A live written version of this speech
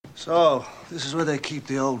So, this is where they keep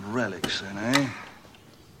the old relics, then, eh?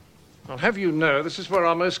 I'll have you know, this is where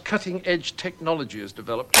our most cutting-edge technology is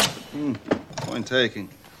developed. Point taking.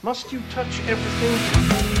 Must you touch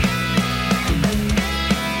everything?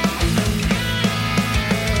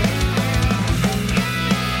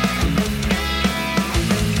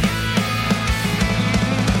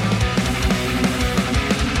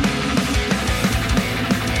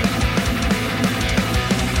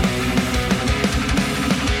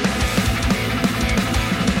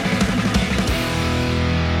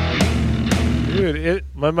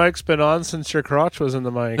 My mic's been on since your crotch was in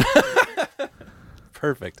the mic.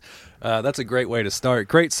 Perfect. That's a great way to start.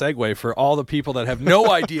 Great segue for all the people that have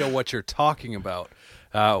no idea what you're talking about.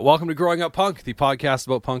 Welcome to Growing Up Punk, the podcast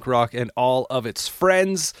about punk rock and all of its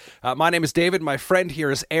friends. My name is David. My friend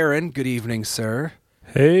here is Aaron. Good evening, sir.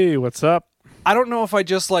 Hey, what's up? I don't know if I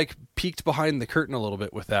just peeked behind the curtain a little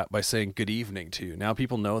bit with that by saying good evening to you. Now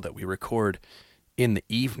people know that we record in the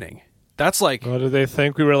evening. That's like... What, do they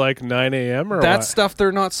think we were 9 a.m. or That's what? stuff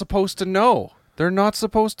they're not supposed to know. They're not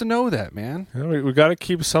supposed to know that, man. Yeah, we got to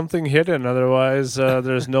keep something hidden, otherwise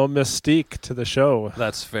there's no mystique to the show.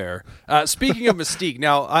 That's fair. Speaking of mystique,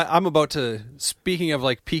 now I'm about to... Speaking of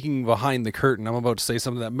peeking behind the curtain, I'm about to say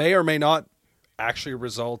something that may or may not actually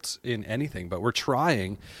result in anything, but we're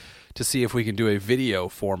trying to see if we can do a video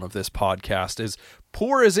form of this podcast. As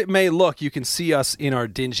poor as it may look, you can see us in our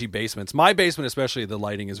dingy basements. My basement especially, the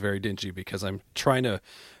lighting is very dingy because I'm trying to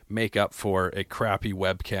make up for a crappy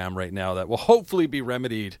webcam right now that will hopefully be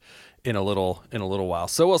remedied in a little while.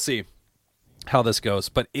 So we'll see how this goes.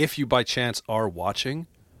 But if you by chance are watching...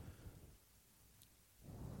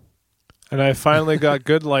 And I finally got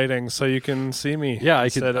good lighting, so you can see me. Yeah, I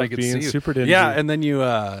instead could of being see you. super dingy. Yeah, and then you,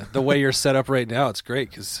 the way you're set up right now, it's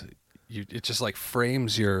great because it just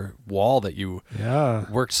frames your wall that you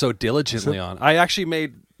worked so diligently on. I actually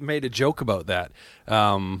made a joke about that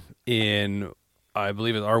in, I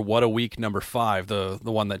believe it's our What a Week number 5, the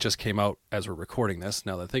one that just came out as we're recording this.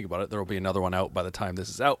 Now that I think about it, there will be another one out by the time this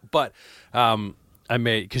is out. But I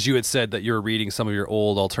made, because you had said that you were reading some of your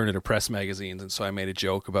old alternative press magazines, and so I made a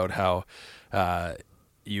joke about how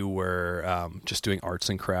you were just doing arts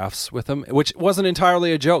and crafts with them, which wasn't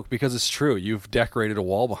entirely a joke because it's true. You've decorated a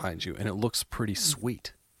wall behind you, and it looks pretty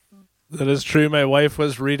sweet. That is true. My wife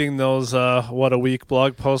was reading those What a Week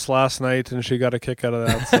blog posts last night, and she got a kick out of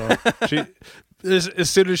that. So as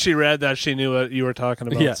soon as she read that, she knew what you were talking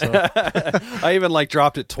about. Yeah. So. I even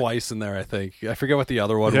dropped it twice in there, I think. I forget what the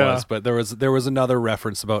other one was, but there was another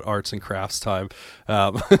reference about arts and crafts time.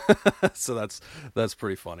 So that's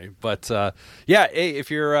pretty funny. But hey, if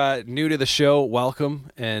you're new to the show, welcome,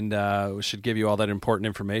 and we should give you all that important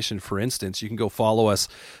information. For instance, you can go follow us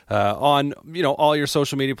on all your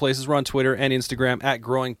social media places. We're on Twitter and Instagram at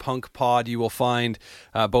Growing Punk Pod. You will find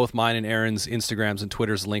both mine and Aaron's Instagrams and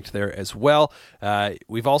Twitters linked there as well.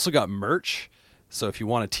 We've also got merch, so if you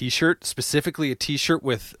want a t-shirt, specifically a t-shirt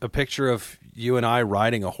with a picture of you and I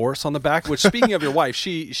riding a horse on the back, which, speaking of your wife,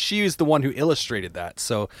 she is the one who illustrated that,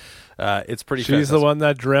 so it's pretty She's fantastic. the one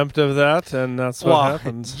that dreamt of that, and that's what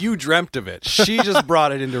happens. You dreamt of it. She just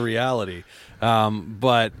brought it into reality.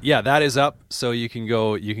 But yeah, that is up, so you can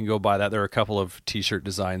go buy that. There are a couple of t-shirt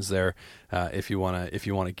designs there if you want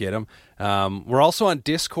to get them. We're also on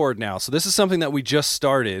Discord now, so this is something that we just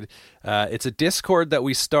started. It's a Discord that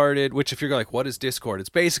we started, which, if you're like, what is Discord? It's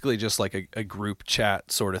basically just like a group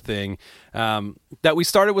chat sort of thing that we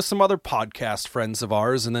started with some other podcast friends of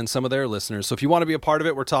ours and then some of their listeners. So if you want to be a part of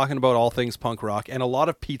it, we're talking about all things punk rock and a lot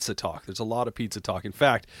of pizza talk. There's a lot of pizza talk. In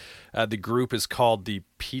fact, the group is called the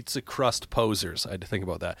Pizza Crust Posers. I had to think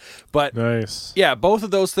about that. But nice. Yeah, both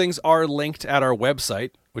of those things are linked at our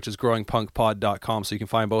website, which is growingpunkpod.com, so you can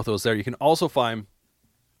find both of those there. You can also find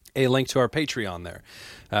a link to our Patreon there.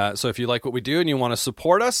 So if you like what we do and you want to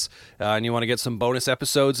support us and you want to get some bonus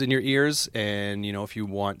episodes in your ears, and if you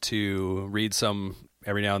want to read some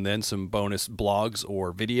every now and then, some bonus blogs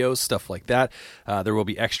or videos, stuff like that, there will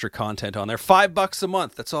be extra content on there. $5 a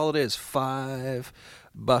month, that's all it is.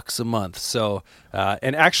 $5 a month. So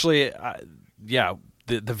and actually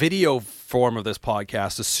the video form of this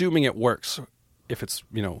podcast, assuming it works, if it's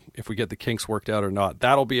if we get the kinks worked out or not,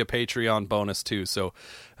 that'll be a Patreon bonus too. So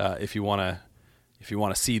if you want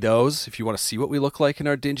to see those, if you want to see what we look like in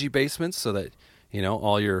our dingy basements, so that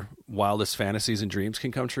all your wildest fantasies and dreams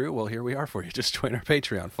can come true, well, here we are for you. Just join our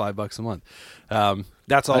Patreon, $5 a month.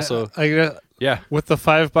 That's also with the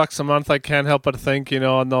 $5 a month, I can't help but think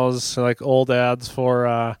on those old ads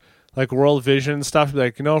for World Vision stuff,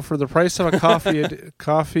 for the price of a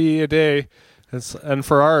coffee a day, And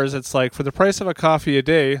for ours, it's like for the price of a coffee a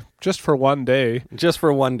day, just for one day, Just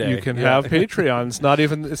for one day. you can have Patreon. It's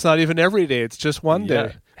not even every day. It's just one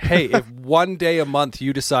day. Hey, if one day a month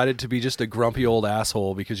you decided to be just a grumpy old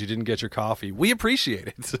asshole because you didn't get your coffee, we appreciate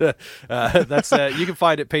it. That's you can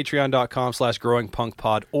find it at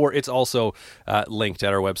patreon.com/growingpunkpod, or it's also linked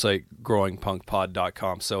at our website,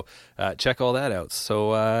 growingpunkpod.com. So check all that out.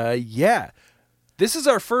 So yeah, this is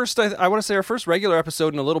our first, I want to say our first regular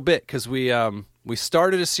episode in a little bit, because we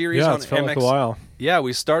started a series on it's felt MX. like a while. Yeah,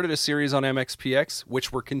 we started a series on MXPX,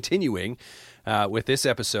 which we're continuing with this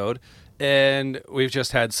episode. And we've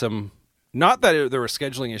just had some, not that there were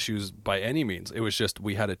scheduling issues by any means. It was just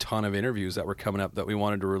we had a ton of interviews that were coming up that we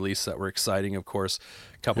wanted to release that were exciting, of course.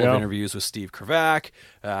 A couple of interviews with Steve Kravac.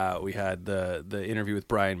 We had the interview with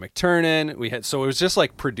Brian McTurnan. So it was just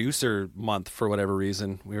like producer month for whatever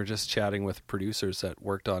reason. We were just chatting with producers that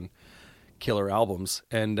worked on killer albums.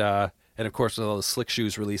 And of course, with all the Slick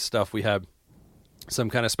Shoes release stuff, we had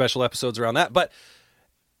some kind of special episodes around that.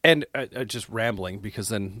 And just rambling, because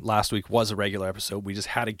then last week was a regular episode. We just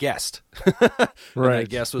had a guest. Right. And that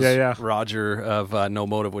guest was Roger of No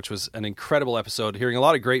Motive, which was an incredible episode. Hearing a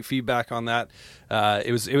lot of great feedback on that.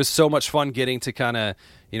 It was so much fun getting to kind of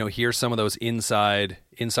hear some of those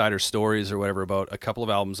insider stories or whatever about a couple of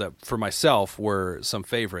albums that for myself were some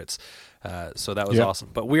favorites. So that was awesome.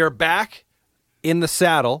 But we are back in the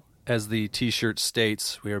saddle. As the T-shirt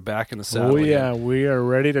states, we are back in the saddle. Oh yeah, we are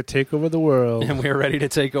ready to take over the world. And we are ready to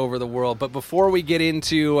take over the world. But before we get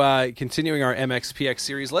into continuing our MXPX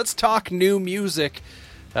series, let's talk new music.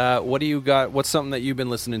 What do you got? What's something that you've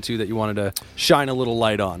been listening to that you wanted to shine a little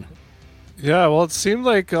light on? Yeah, well, it seemed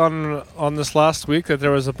like on this last week that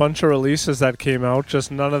there was a bunch of releases that came out.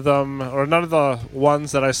 Just none of the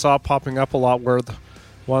ones that I saw popping up a lot were the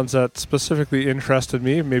ones that specifically interested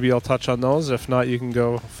me. Maybe I'll touch on those. If not, you can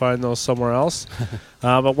go find those somewhere else.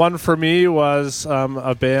 But one for me was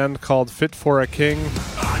a band called Fit for a King.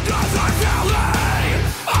 Another valley,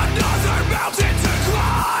 another mountain to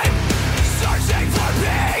climb, searching for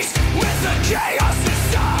peace with the chaos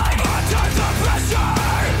inside. Under the pressure,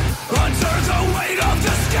 under the weight of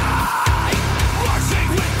the sky, marching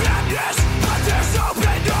with madness, but there's hope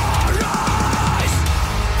in our eyes.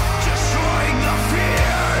 Destroying the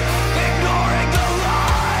fear, ignoring the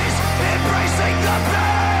lies, embracing the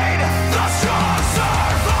pain, the strong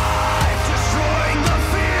survive. Destroying the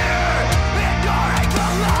fear, ignoring the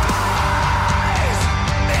lies.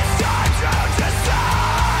 It's time to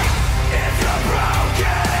decide if you're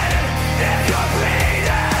broken, if you're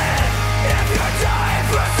bleeding, if you're dying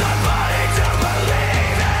for somebody to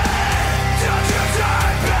believe in. Don't you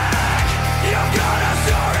turn back, you've got a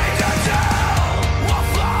story to tell. We'll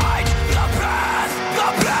find the path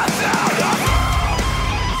out of hell.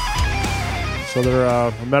 So they're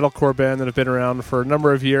a metalcore band that have been around for a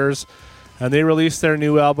number of years, and they released their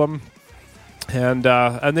new album, and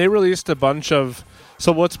they released a bunch of.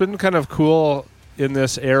 So what's been kind of cool in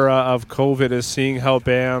this era of COVID is seeing how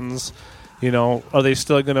bands, are they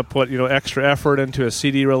still going to put extra effort into a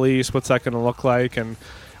CD release? What's that going to look like? And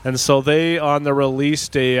so they, on the release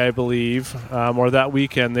day, I believe, or that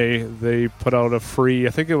weekend, they put out a free.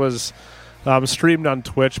 I think it was streamed on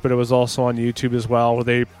Twitch, but it was also on YouTube as well, where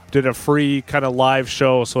they did a free kind of live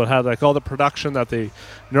show. So it had like all the production that they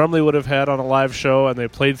normally would have had on a live show, and they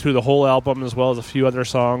played through the whole album as well as a few other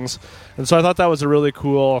songs. And so I thought that was a really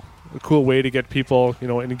cool way to get people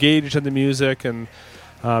engaged in the music, and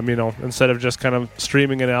instead of just kind of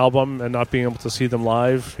streaming an album and not being able to see them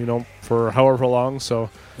live for however long. So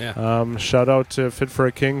shout out to Fit for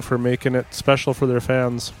a King for making it special for their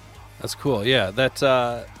fans. That's cool. Yeah, that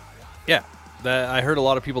I heard a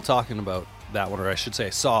lot of people talking about that one, or I should say I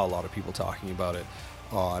saw a lot of people talking about it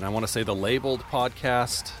on, I want to say, the Labeled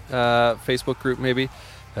podcast Facebook group, maybe.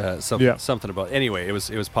 Something about. Anyway, it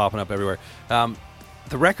was popping up everywhere.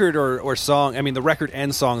 The record or song, the record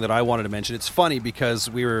and song that I wanted to mention, it's funny because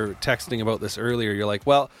we were texting about this earlier. You're like,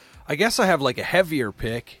 well, I guess I have like a heavier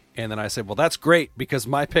pick. And then I said, well, that's great, because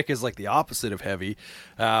my pick is like the opposite of heavy.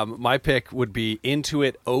 My pick would be Into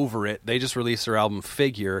It, Over It. They just released their album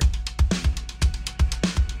Figure.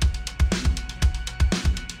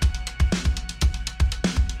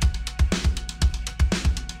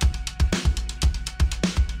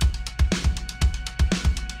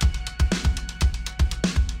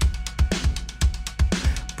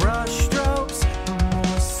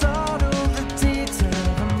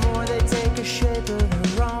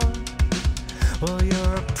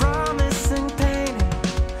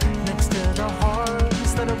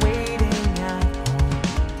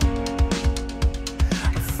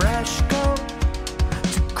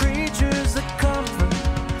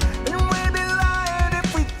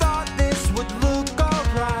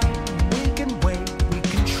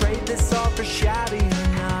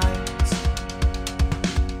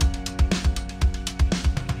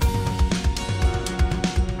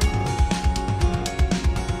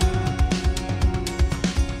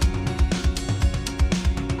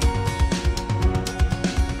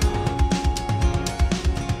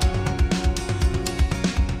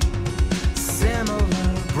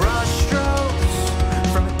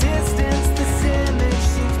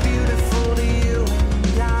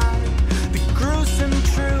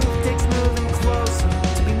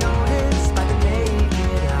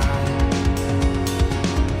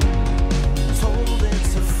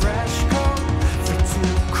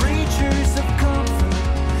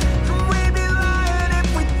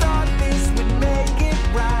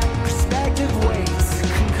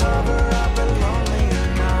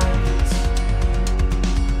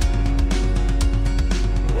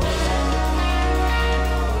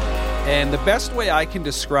 And the best way I can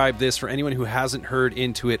describe this for anyone who hasn't heard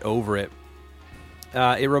Into It Over It,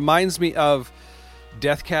 it reminds me of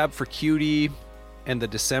Death Cab for Cutie and the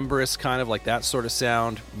Decemberists, kind of like that sort of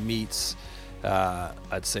sound, meets,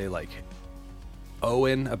 I'd say, like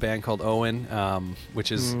Owen, a band called Owen,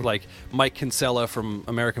 which is like Mike Kinsella from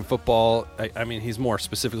American football. I mean, he's more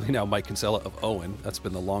specifically now Mike Kinsella of Owen. That's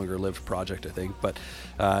been the longer-lived project, I think. But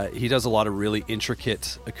he does a lot of really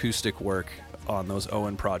intricate acoustic work on those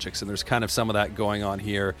Owen projects, and there's kind of some of that going on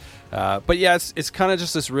here. But yeah, it's kind of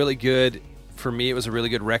just this really good, for me, it was a really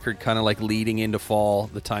good record, kind of like leading into fall,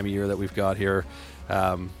 the time of year that we've got here.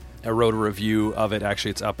 I wrote a review of it.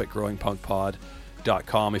 Actually, it's up at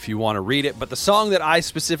growingpunkpod.com if you want to read it. But the song that I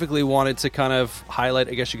specifically wanted to kind of highlight,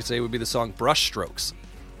 I guess you could say, would be the song Brushstrokes.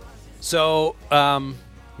 So,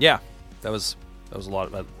 yeah, that was a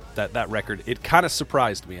lot of that record. It kind of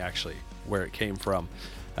surprised me, actually, where it came from.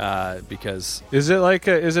 Because is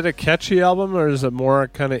it a catchy album, or is it more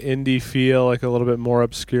kind of indie feel, like a little bit more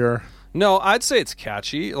obscure? No, I'd say it's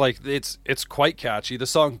catchy. Like it's quite catchy. The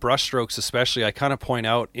song Brushstrokes, especially, I kind of point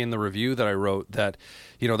out in the review that I wrote that,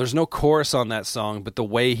 you know, there's no chorus on that song, but the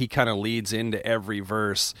way he kind of leads into every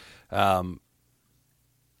verse,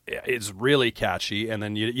 is really catchy. And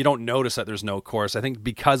then you don't notice that there's no chorus. I think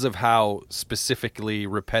because of how specifically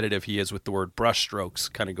repetitive he is with the word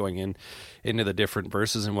brushstrokes, kind of going into the different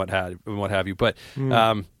verses and what have you. But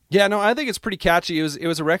yeah, no, I think it's pretty catchy. It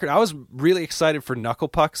was a record. I was really excited for Knuckle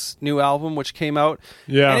Puck's new album, which came out.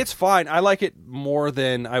 Yeah, and it's fine. I like it more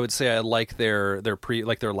than I would say I like their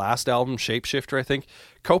last album, Shapeshifter. I think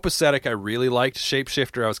Copacetic I really liked.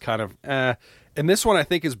 Shapeshifter I was kind of and this one I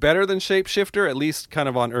think is better than Shapeshifter, at least kind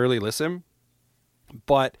of on early listen.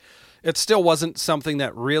 But it still wasn't something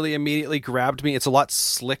that really immediately grabbed me. It's a lot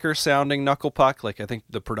slicker sounding Knuckle Puck. Like, I think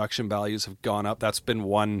the production values have gone up. That's been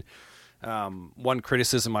one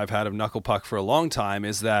criticism I've had of Knuckle Puck for a long time,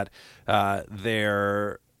 is that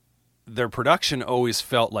their production always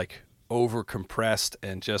felt like over compressed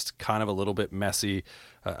and just kind of a little bit messy.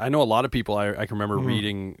 I know a lot of people, I can remember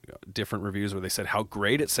reading different reviews where they said how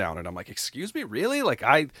great it sounded. I'm like, excuse me, really? Like,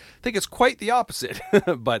 I think it's quite the opposite.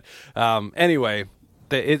 But anyway,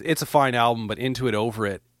 it's a fine album, but Into It Over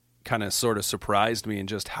It kind of sort of surprised me in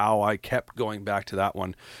just how I kept going back to that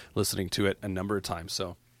one, listening to it a number of times.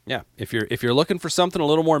 So yeah, if you're looking for something a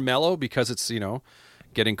little more mellow, because it's, you know,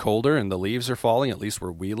 getting colder and the leaves are falling, at least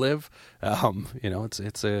where we live, you know,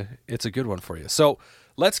 it's a good one for you. So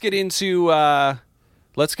let's get into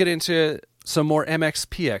some more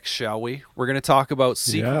MXPX, shall we? We're going to talk about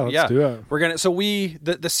Secret. Yeah, let's do it. We're going to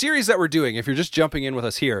the series that we're doing, if you're just jumping in with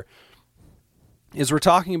us here, is we're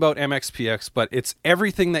talking about MXPX, but it's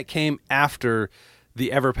everything that came after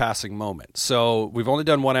the ever-passing moment. So we've only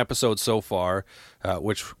done one episode so far,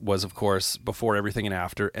 which was, of course, Before Everything and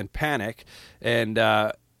After, and Panic. And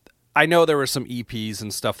I know there were some EPs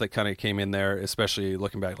and stuff that kind of came in there, especially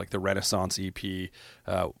looking back, like the Renaissance EP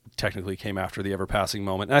technically came after the ever-passing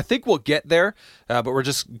moment. And I think we'll get there, but we're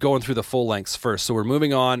just going through the full lengths first. So we're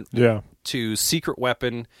moving on to Secret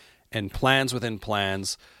Weapon and Plans Within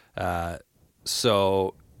Plans.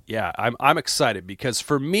 So yeah, I'm excited, because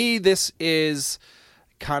for me, this is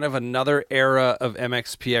kind of another era of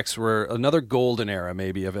MXPX, another golden era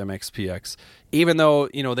maybe of MXPX, even though,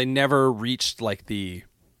 you know, they never reached like the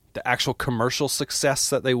actual commercial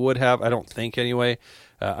success that they would have, I don't think, anyway.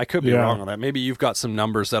 I could be wrong on that. Maybe you've got some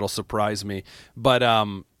numbers that'll surprise me, but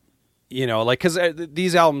you know, like, because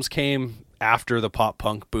these albums came after the pop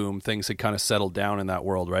punk boom, things had kind of settled down in that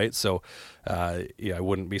world, right? So yeah, I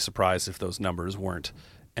wouldn't be surprised if those numbers weren't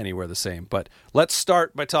anywhere the same. But let's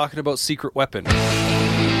start by talking about Secret Weapon.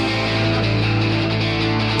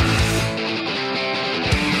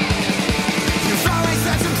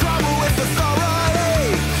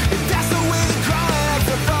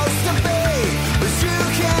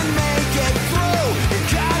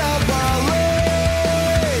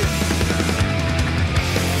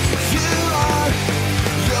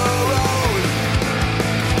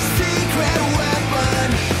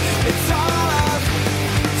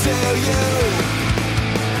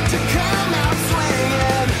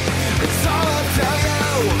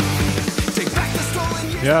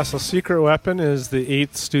 Yeah, so Secret Weapon is the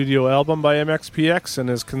 8th studio album by MXPX and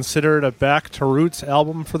is considered a back to roots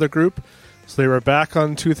album for the group. So they were back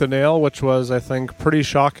on Tooth and Nail, which was, I think, pretty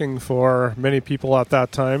shocking for many people at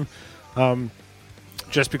that time.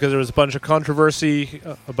 Just because there was a bunch of controversy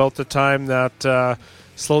about the time that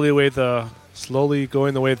Slowly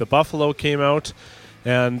Going the Way the Buffalo came out.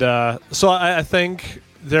 And so I think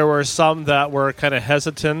there were some that were kind of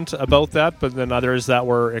hesitant about that, but then others that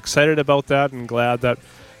were excited about that and glad that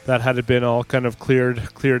had been all kind of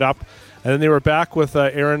cleared up. And then they were back with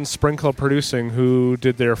Aaron Sprinkle producing, who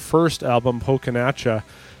did their first album, Pokin' At Ya.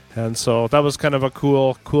 And so that was kind of a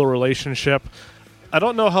cool relationship. I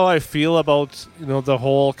don't know how I feel about, the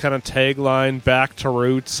whole kind of tagline, back to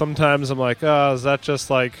roots. Sometimes I'm like, is that just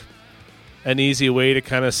like an easy way to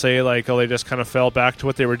kind of say like, they just kind of fell back to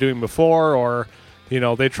what they were doing before, or,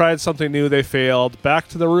 they tried something new, they failed, back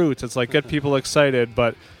to the roots. It's like, get people excited,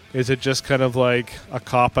 but is it just kind of like a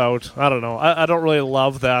cop-out? I don't know. I don't really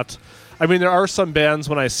love that. I mean, there are some bands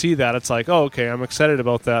when I see that, it's like, oh, okay, I'm excited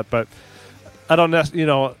about that, but I don't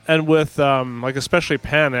and with, like, especially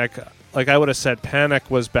Panic, like, I would have said Panic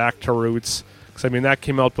was back to roots, because, I mean, that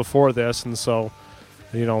came out before this, and so,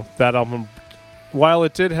 that album, while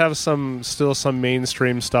it did have still some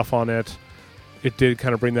mainstream stuff on it, it did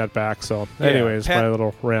kind of bring that back. So, anyways, my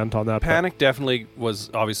little rant on that. Panic definitely was,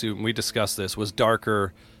 obviously, when we discussed this, was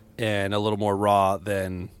darker and a little more raw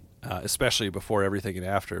than, especially before Everything and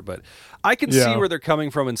After. But I can see where they're coming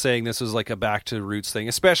from in saying this was like a back to roots thing,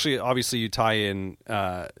 especially, obviously, you tie in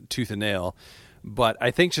Tooth and Nail. But I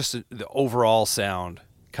think just the overall sound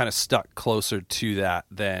kind of stuck closer to that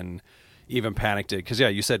than even Panic did, because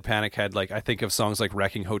you said Panic had, like, I think of songs like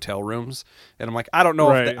Wrecking Hotel Rooms, and I'm like, I don't know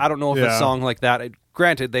if a song like that.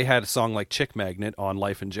 Granted, they had a song like Chick Magnet on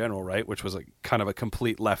Life in General, right, which was kind of a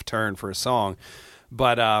complete left turn for a song,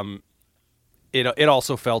 but it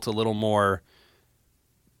also felt a little more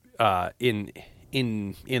in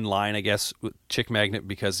line, I guess, with Chick Magnet,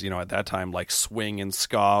 because at that time, like, swing and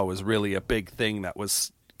ska was really a big thing that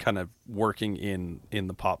was kind of working in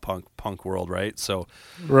the pop punk world, right? So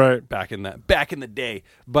back in the day.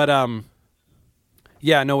 But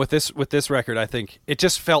with this record, I think it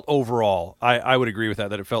just felt overall, I would agree with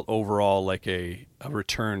that it felt overall like a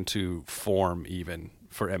return to form even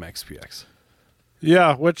for MXPX.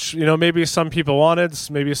 Yeah, which, maybe some people wanted,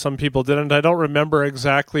 maybe some people didn't. I don't remember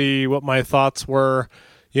exactly what my thoughts were,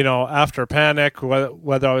 after Panic,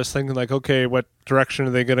 whether I was thinking like, okay, what direction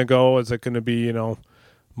are they going to go? Is it going to be,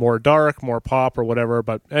 more dark, more pop, or whatever?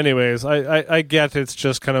 But anyways, I get it's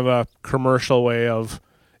just kind of a commercial way of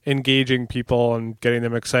engaging people and getting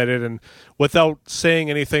them excited, and without saying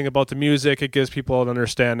anything about the music, it gives people an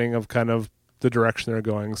understanding of kind of the direction they're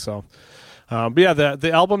going. So but yeah,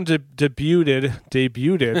 the album debuted.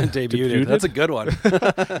 That's a good one.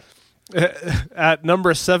 At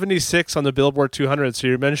number 76 on the Billboard 200. So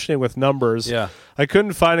you're mentioning with numbers. Yeah, I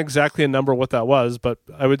couldn't find exactly a number what that was, but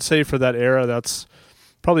I would say for that era, that's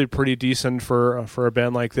probably pretty decent for a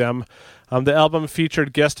band like them. The album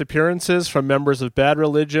featured guest appearances from members of Bad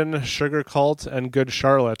Religion, Sugar Cult, and Good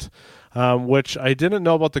Charlotte, which I didn't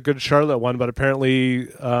know about the Good Charlotte one, but apparently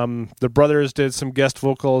the brothers did some guest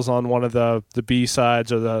vocals on one of the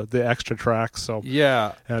B-sides or the extra tracks. So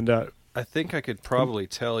yeah, and I think I could probably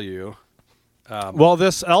tell you. Well,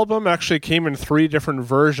 this album actually came in 3 different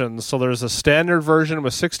versions. So there's a standard version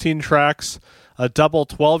with 16 tracks, a double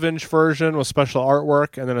 12-inch version with special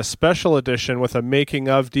artwork, and then a special edition with a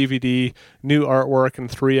making-of DVD, new artwork, and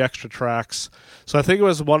 3 extra tracks. So I think it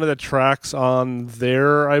was one of the tracks on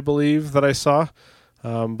there, I believe, that I saw,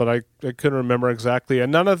 but I couldn't remember exactly.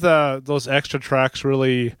 And none of those extra tracks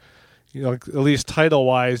really, at least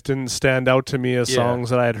title-wise, didn't stand out to me as songs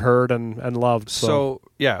that I had heard and loved. So,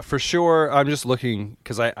 yeah, for sure, I'm just looking,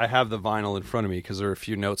 because I have the vinyl in front of me, because there are a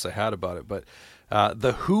few notes I had about it, but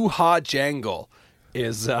the Hoo Ha Jangle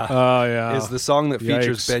is the song that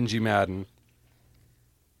features Benji Madden.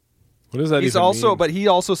 What does that mean? But he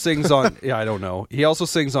also sings on, I don't know. He also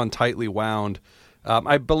sings on Tightly Wound.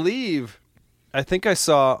 I think I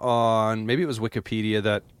saw on, maybe it was Wikipedia,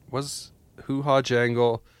 that was Hoo Ha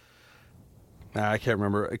Jangle. I can't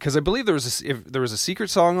remember, because I believe there was a secret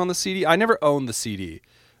song on the CD. I never owned the CD,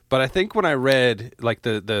 but I think when I read like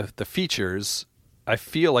the features, I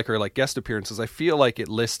feel like, or like guest appearances, I feel like it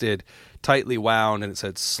listed Tightly Wound and it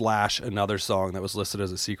said / another song that was listed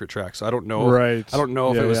as a secret track. So I don't know. Right. I don't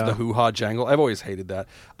know if it was the Hoo Ha Jangle. I've always hated that.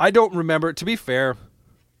 I don't remember. To be fair,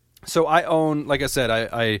 so I own, like I said,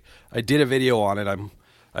 I did a video on it.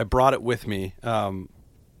 I brought it with me.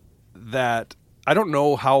 That I don't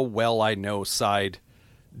know how well I know side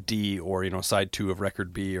D or side 2 of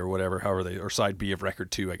record B or whatever, or side B of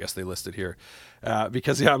record 2, I guess they listed here,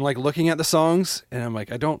 because I'm like looking at the songs and I'm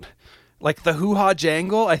like, I don't like the Hoo Ha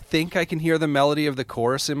Jangle. I think I can hear the melody of the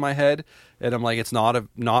chorus in my head, and I'm like, it's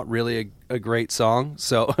not really a great song.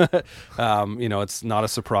 So it's not a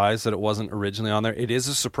surprise that it wasn't originally on there. It is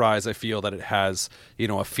a surprise, I feel, that it has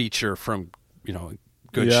a feature from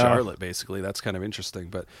Good Charlotte, basically. That's kind of interesting.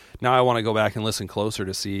 But now I want to go back and listen closer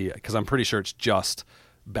to see, because I'm pretty sure it's just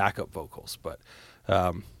backup vocals. But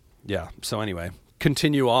so anyway,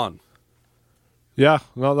 continue on. Yeah,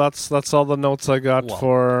 well, that's all the notes I got Well,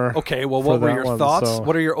 for. Okay, well, for what were that your one, thoughts? so-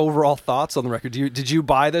 What are your overall thoughts on the record? Did you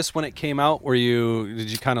buy this when it came out?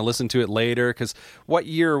 Did you kind of listen to it later? Because what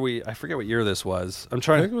year I forget what year this was. I'm I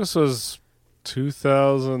trying think this was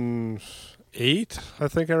 2008. I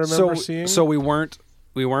think I remember seeing. So we weren't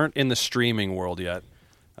in the streaming world yet.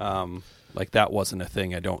 Like that wasn't a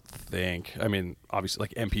thing. I don't think. I mean, obviously,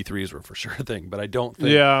 like MP3s were for sure a thing, but I don't think.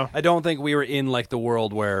 Yeah. I don't think we were in like the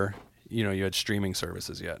world where you had streaming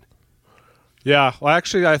services yet. Yeah, well,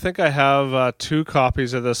 actually, I think I have 2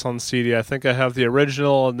 copies of this on CD. I think I have the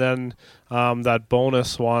original and then that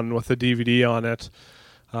bonus one with the DVD on it.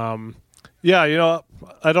 Yeah,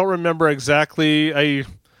 I don't remember exactly. I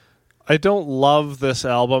don't love this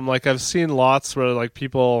album. Like, I've seen lots where like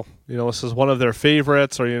people, this is one of their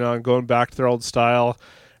favorites, or going back to their old style.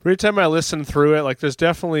 Every time I listen through it, like, there's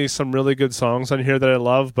definitely some really good songs on here that I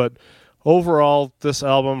love, but overall, this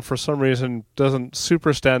album for some reason doesn't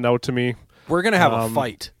super stand out to me. We're gonna have a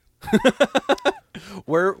fight.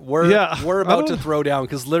 We're Yeah, about to throw down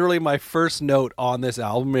because literally my first note on this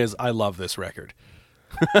album is I love this record.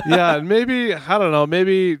 Yeah, and maybe, I don't know,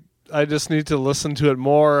 maybe I just need to listen to it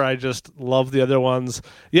more. I just love the other ones.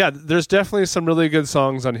 Yeah, there's definitely some really good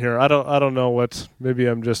songs on here. I don't know what, maybe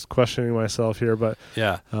I'm just questioning myself here, but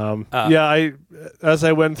Yeah. as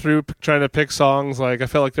I went through trying to pick songs, like I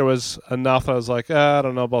felt like there was enough. I was like, I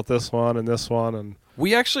don't know about this one and this one, and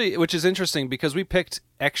We actually, which is interesting because we picked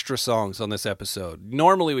extra songs on this episode.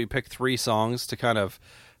 Normally we pick 3 songs to kind of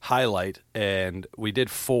highlight, and we did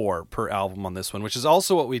 4 per album on this one, which is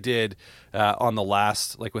also what we did on the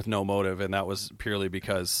last, like with No Motive, and that was purely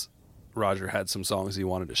because Roger had some songs he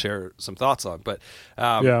wanted to share some thoughts on. But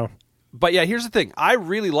yeah. But yeah, here's the thing. I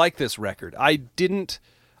really like this record.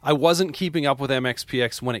 I wasn't keeping up with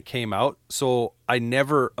MXPX when it came out, so I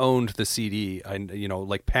never owned the CD.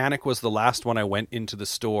 Like Panic was the last one I went into the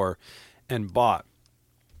store and bought.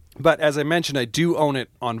 But as I mentioned, I do own it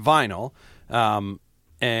on vinyl, and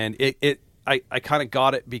I kind of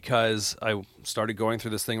got it because I started going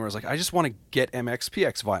through this thing where I was like, I just want to get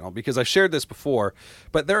MXPX vinyl, because I've shared this before,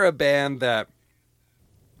 but they're a band that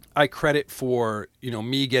I credit for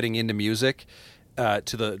me getting into music.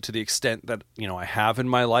 To the extent that I have in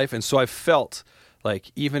my life, and so I felt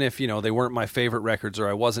like even if they weren't my favorite records, or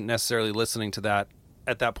I wasn't necessarily listening to that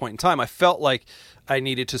at that point in time, I felt like I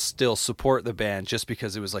needed to still support the band just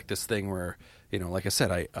because it was like this thing where like I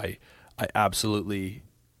said, I absolutely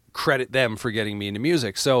credit them for getting me into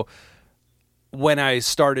music. So when I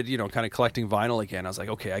started kind of collecting vinyl again, I was like,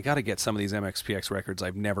 okay, I got to get some of these MXPX records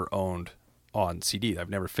I've never owned on CD. I've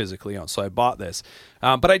never physically owned, so I bought this.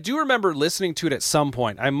 But I do remember listening to it at some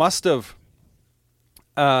point. I must have,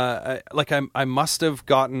 I must have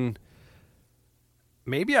gotten.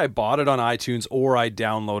 Maybe I bought it on iTunes or I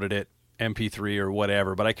downloaded it MP3 or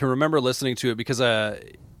whatever. But I can remember listening to it because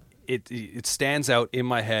it stands out in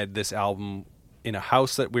my head. This album in a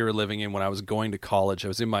house that we were living in when I was going to college. I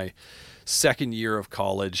was in my second year of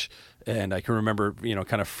college. And I can remember,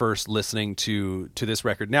 kind of first listening to this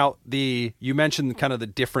record. Now, you mentioned kind of the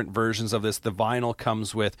different versions of this. The vinyl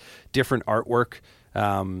comes with different artwork,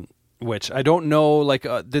 which I don't know. Like,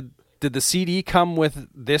 did the CD come with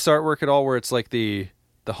this artwork at all, where it's like the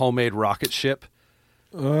homemade rocket ship?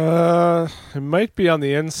 It might be on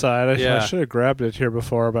the inside. I should have grabbed it here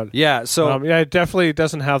before, but yeah. So it definitely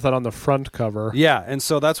doesn't have that on the front cover. Yeah, and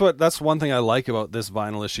so that's one thing I like about this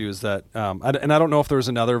vinyl issue is that, and I don't know if there was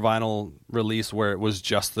another vinyl release where it was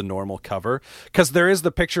just the normal cover, because there is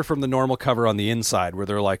the picture from the normal cover on the inside where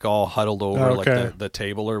they're like all huddled over like the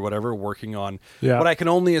table or whatever, working on what I can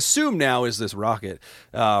only assume now is this rocket,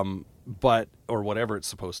 or whatever it's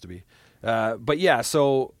supposed to be. But yeah,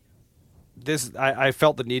 so. This I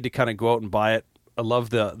felt the need to kind of go out and buy it. I love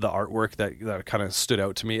the artwork that kind of stood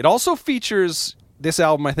out to me. It also features, this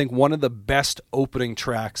album, I think, one of the best opening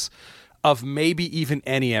tracks of maybe even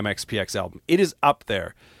any MXPX album. It is up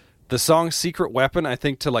there. The song Secret Weapon, I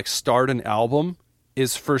think, to like start an album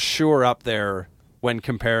is for sure up there when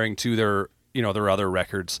comparing to their other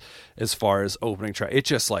records as far as opening track. It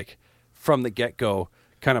just like from the get-go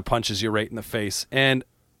kind of punches you right in the face. And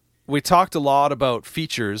we talked a lot about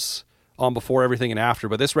features on Before Everything and After,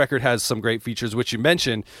 but this record has some great features, which you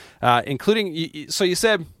mentioned, including, so you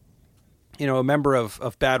said, a member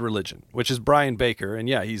of Bad Religion, which is Brian Baker, and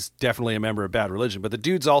yeah, he's definitely a member of Bad Religion, but the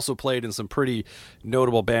dude's also played in some pretty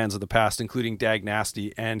notable bands of the past, including Dag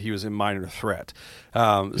Nasty, and he was in Minor Threat.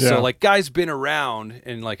 So, like, guy's been around,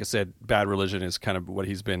 and like I said, Bad Religion is kind of what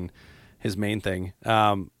he's been, his main thing.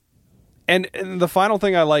 And the final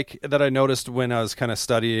thing I like that I noticed when I was kind of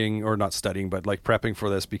studying, or not studying, but like prepping for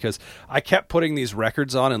this, because I kept putting these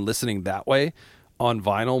records on and listening that way on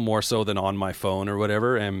vinyl more so than on my phone or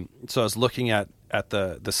whatever. And so I was looking at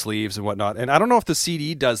the sleeves and whatnot. And I don't know if the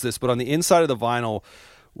CD does this, but on the inside of the vinyl,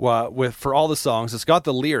 for all the songs, it's got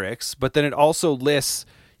the lyrics, but then it also lists,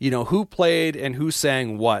 who played and who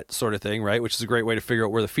sang what sort of thing, right? Which is a great way to figure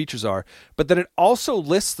out where the features are. But then it also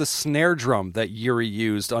lists the snare drum that Yuri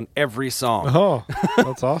used on every song. Oh,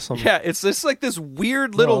 that's awesome. Yeah, it's just like this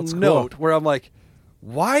weird little note where I'm like,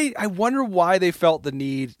 why? I wonder why they felt the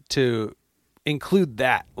need to include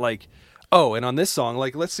that. Like, oh, and on this song,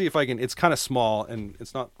 like, let's see if I can, it's kind of small and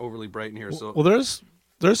it's not overly bright in here. So well,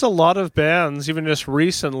 there's a lot of bands, even just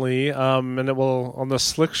recently, and it will, on the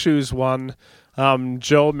Slick Shoes one,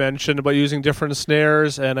 Joe mentioned about using different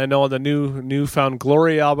snares, and I know on the Newfound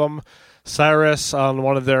Glory album, Cyrus on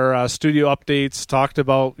one of their studio updates talked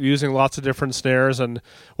about using lots of different snares, and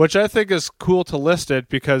which I think is cool to list it,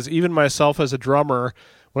 because even myself as a drummer,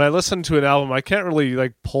 when I listen to an album, I can't really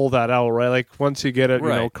like pull that out, right? Like once you get it,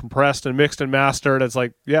 compressed and mixed and mastered, it's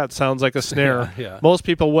like, yeah, it sounds like a snare. Yeah. Most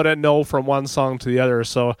people wouldn't know from one song to the other,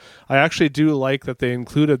 so I actually do like that they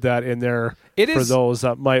included that in there for those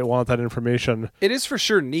that might want that information. It is for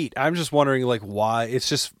sure neat. I'm just wondering like why. It's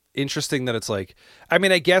just interesting that it's like, I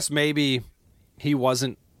mean, I guess maybe he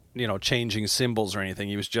wasn't, changing cymbals or anything.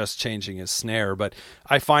 He was just changing his snare. But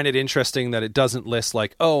I find it interesting that it doesn't list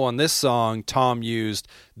like, oh, on this song, Tom used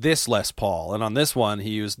this Les Paul, and on this one, he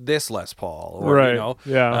used this Les Paul. Or, right.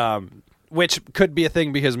 Yeah. Which could be a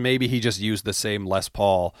thing because maybe he just used the same Les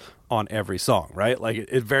Paul on every song, right? Like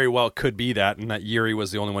it very well could be that, and that Yuri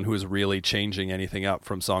was the only one who was really changing anything up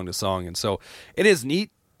from song to song. And so it is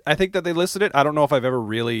neat, I think, that they listed it. I don't know if I've ever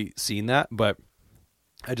really seen that, but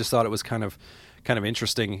I just thought it was kind of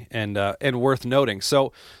interesting and worth noting.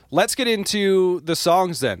 So let's get into the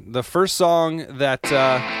songs then. The first song that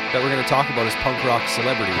we're going to talk about is Punk Rock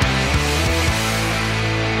Celebrity.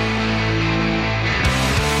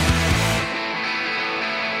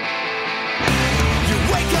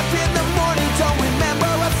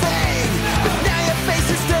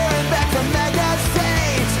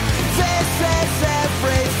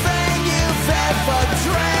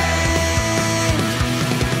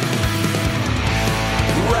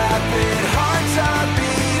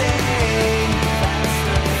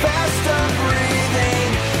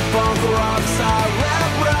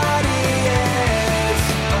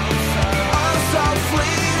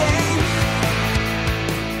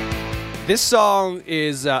 This song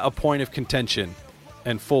is a point of contention,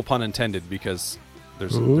 and full pun intended, because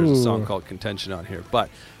there's a song called Contention on here. But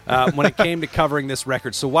when it came to covering this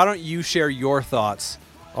record, so why don't you share your thoughts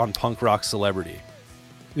on Punk Rock Celebrity?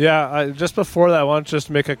 Yeah, just before that, I want to just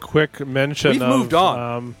make a quick mention moved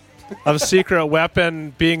on. Of Secret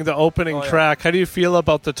Weapon being the opening track. How do you feel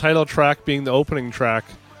about the title track being the opening track?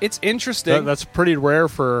 It's interesting. That's pretty rare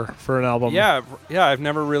for an album. Yeah, I've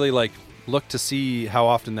never really look to see how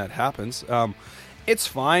often that happens. It's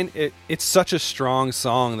fine. It's such a strong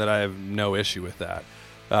song that I have no issue with that.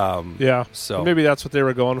 So maybe that's what they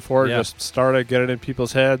were going for. Yeah. Just start it, get it in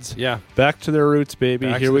people's heads. Yeah, back to their roots,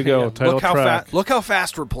 baby. Here we go. Title track. Look how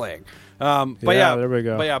fast we're playing. But there we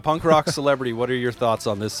go. But yeah, Punk Rock Celebrity. What are your thoughts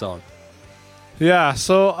on this song? Yeah,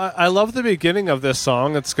 so I love the beginning of this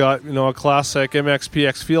song. It's got a classic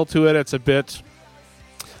MXPX feel to it. It's a bit.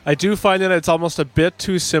 I do find that it's almost a bit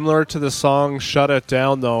too similar to the song Shut It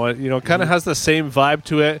Down, though. It kind of has the same vibe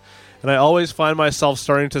to it, and I always find myself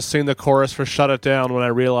starting to sing the chorus for Shut It Down when I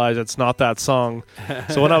realize it's not that song.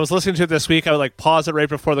 So when I was listening to it this week, I would pause it right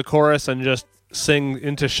before the chorus and just sing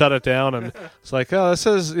into Shut It Down, and it's like, oh, this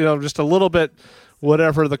is just a little bit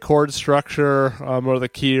whatever the chord structure or the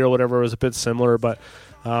key or whatever was a bit similar, but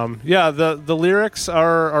the lyrics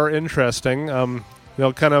are interesting.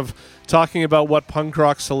 Kind of talking about what punk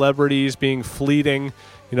rock celebrities being fleeting,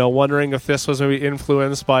 wondering if this was maybe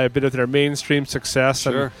influenced by a bit of their mainstream success.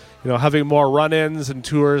 Sure. And, having more run-ins and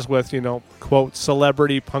tours with, quote,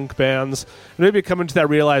 celebrity punk bands, and maybe coming to that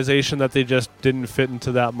realization that they just didn't fit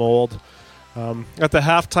into that mold. At the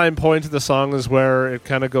halftime point of the song is where it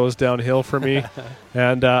kind of goes downhill for me.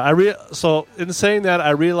 And so in saying that,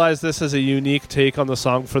 I realize this is a unique take on the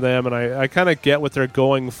song for them, and I kind of get what they're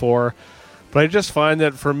going for. But I just find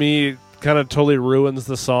that for me, it kind of totally ruins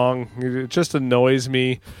the song. It just annoys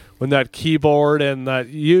me when that keyboard and that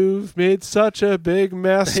 "you've made such a big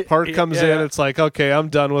mess" part comes in. It's like, okay, I'm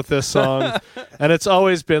done with this song. And it's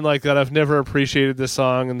always been like that. I've never appreciated this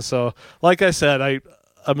song. And so, like I said,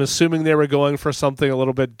 I'm assuming they were going for something a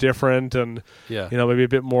little bit different and, maybe a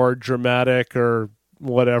bit more dramatic or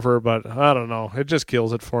whatever, but I don't know. It just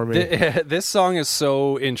kills it for me. This song is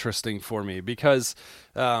so interesting for me because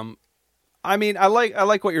I mean, I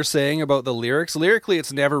like what you're saying about the lyrics. Lyrically,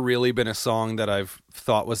 it's never really been a song that I've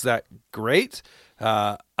thought was that great.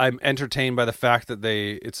 I'm entertained by the fact that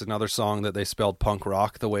it's another song that they spelled punk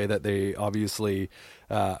rock the way that they obviously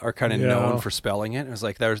are kind of known for spelling it. It was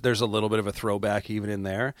like there's a little bit of a throwback even in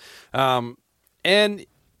there. And,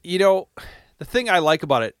 you know, the thing I like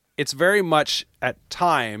about it, it's very much at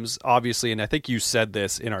times, obviously, and I think you said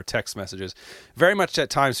this in our text messages, very much at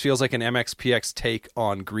times feels like an MXPX take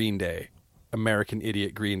on Green Day, American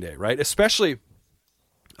Idiot Green Day, right? Especially,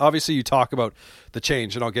 obviously, you talk about the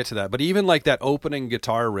change, and I'll get to that, but even like that opening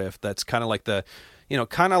guitar riff that's kind of like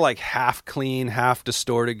kind of like half clean, half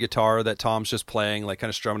distorted guitar that Tom's just playing, like kind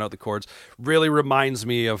of strumming out the chords, really reminds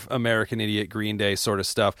me of American Idiot Green Day sort of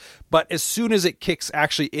stuff. But as soon as it kicks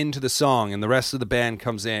actually into the song and the rest of the band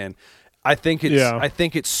comes in, I think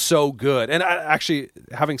it's so good. And actually,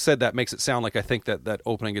 having said that, makes it sound like I think that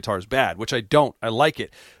opening guitar is bad, which I don't. I like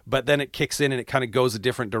it. But then it kicks in and it kind of goes a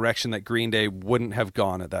different direction that Green Day wouldn't have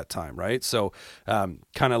gone at that time, right? So kind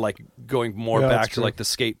of like going more back to like the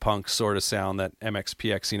skate punk sort of sound that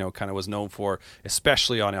MXPX, kind of was known for,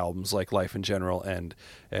 especially on albums like Life in General and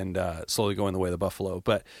Slowly Going the Way of the Buffalo.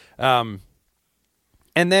 But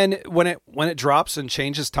and then when it drops and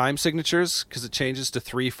changes time signatures, because it changes to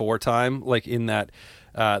 3/4 time, like in that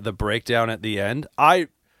the breakdown at the end, I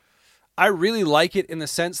really like it in the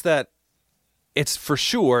sense that it's for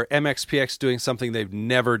sure MXPX doing something they've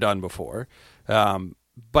never done before,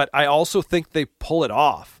 but I also think they pull it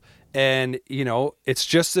off. And it's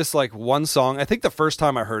just this like one song. I think the first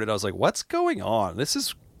time I heard it, I was like, "What's going on?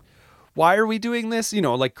 Why are we doing this?"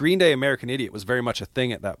 Like Green Day American Idiot was very much a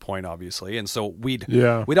thing at that point, obviously. And so we'd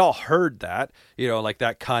all heard that, like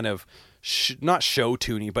that kind of, not show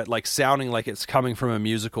tuney, but like sounding like it's coming from a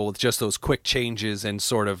musical with just those quick changes and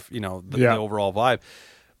sort of, the overall vibe.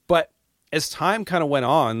 But as time kind of went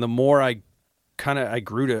on, the more I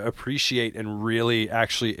grew to appreciate and really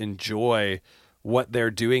actually enjoy what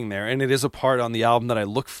they're doing there. And it is a part on the album that I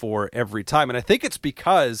look for every time. And I think it's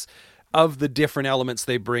because of the different elements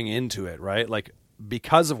they bring into it, right? Like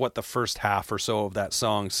because of what the first half or so of that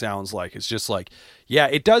song sounds like. It's just like, yeah,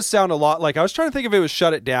 it does sound a lot like, I was trying to think if it was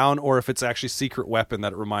Shut It Down or if it's actually Secret Weapon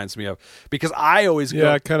that it reminds me of, because I always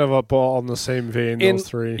go, kind of up all in the same vein, those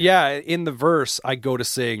three. Yeah, in the verse, I go to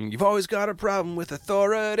sing, "You've always got a problem with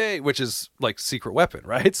authority," which is like Secret Weapon,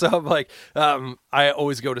 right? So I'm like, I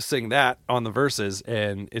always go to sing that on the verses,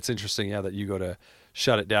 and it's interesting, that you go to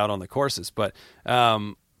Shut It Down on the choruses. But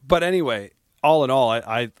anyway, all in all,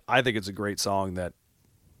 I think it's a great song that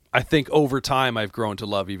I think over time I've grown to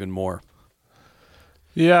love even more.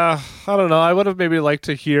 Yeah, I don't know. I would have maybe liked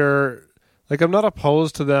to hear, like, I'm not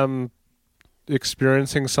opposed to them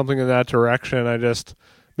experiencing something in that direction.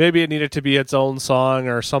 Maybe it needed to be its own song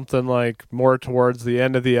or something like more towards the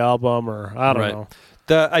end of the album, or I don't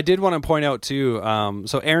know. I did want to point out too,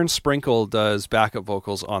 so Aaron Sprinkle does backup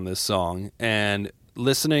vocals on this song, and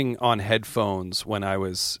listening on headphones when I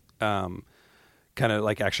was kind of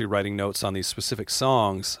like actually writing notes on these specific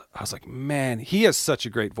songs, I was like, man, he has such a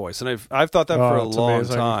great voice. And I've thought that for a long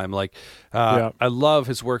time. Like, I love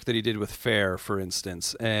his work that he did with Fair, for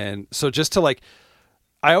instance. And so just to like,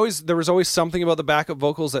 there was always something about the backup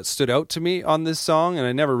vocals that stood out to me on this song, and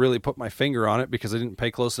I never really put my finger on it because I didn't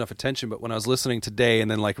pay close enough attention. But when I was listening today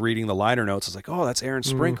and then like reading the liner notes, I was like, oh, that's Aaron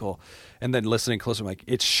Sprinkle. And then listening closer, I'm like,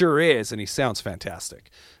 it sure is, and he sounds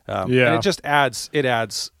fantastic. And it just adds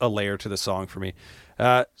a layer to the song for me.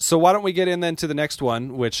 So why don't we get in then to the next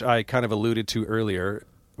one, which I kind of alluded to earlier.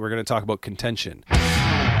 We're going to talk about Contention.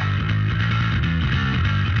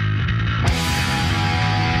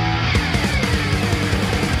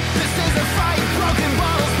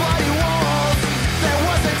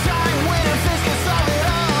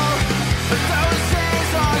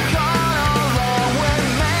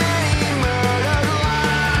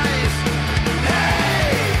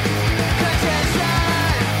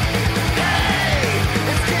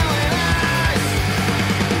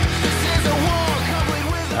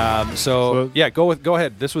 Go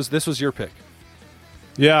ahead. This was your pick.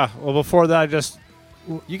 Yeah. Well, before that,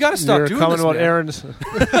 you got to stop doing this, about man. Aaron's.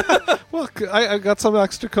 Well, I got some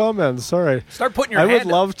extra comments. Sorry. Start putting your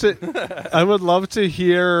hand up. I would love to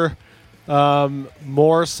hear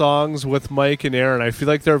more songs with Mike and Aaron. I feel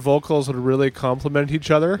like their vocals would really complement each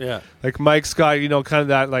other. Yeah. Like Mike's got kind of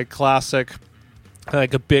that like classic,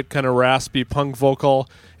 like a bit kind of raspy punk vocal,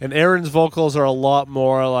 and Aaron's vocals are a lot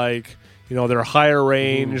more like, they're higher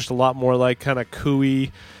ranged, a lot more like kind of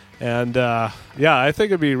cooey. And I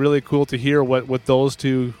think it'd be really cool to hear what those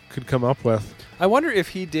two could come up with. I wonder if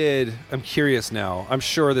he did. I'm curious now. I'm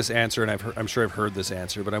sure this answer, and I'm sure I've heard this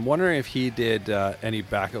answer, but I'm wondering if he did any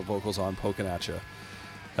backup vocals on Pokin' At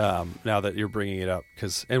Ya. Now that you're bringing it up,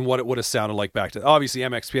 and what it would have sounded like back to, obviously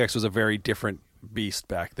MXPX was a very different beast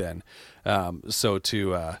back then. Yeah,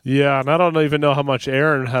 and I don't even know how much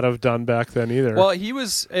Aaron had have done back then either. Well, he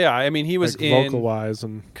was, he was like in vocal wise,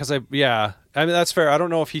 and I mean that's fair. I don't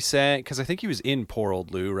know if he sang, because I think he was in Poor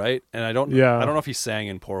Old Lou, right? And I don't know if he sang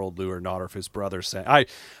in Poor Old Lou or not, or if his brother sang.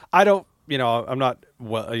 I don't, I'm not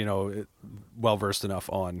well versed enough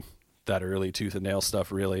on that early Tooth and Nail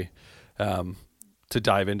stuff really to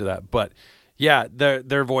dive into that, but yeah,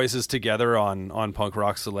 their voices together on Punk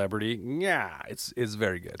Rock Celebrity, it's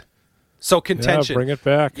very good. So Contention, bring it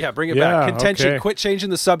back. Yeah, bring it back. Contention. Okay. Quit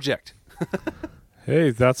changing the subject.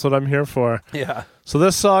 Hey, that's what I'm here for. Yeah. So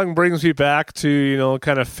this song brings me back to,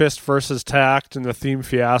 kind of Fist versus Tact and the theme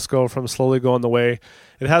Fiasco from Slowly Going the Way.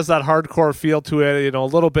 It has that hardcore feel to it, a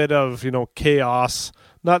little bit of, chaos.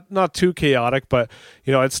 Not too chaotic, but,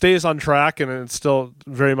 it stays on track and it's still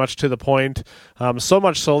very much to the point. So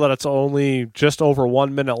much so that it's only just over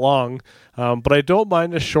 1 minute long. But I don't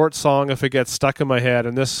mind a short song if it gets stuck in my head,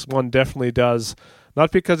 and this one definitely does.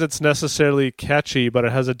 Not because it's necessarily catchy, but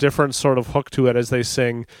it has a different sort of hook to it as they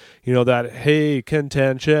sing, that, hey,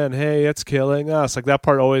 contention, hey, it's killing us. Like that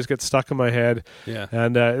part always gets stuck in my head. Yeah.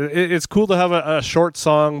 And it's cool to have a short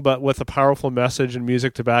song, but with a powerful message and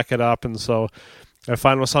music to back it up. And so I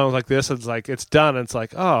find with songs like this, it's like, it's done. It's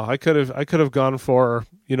like, oh, I could have gone for,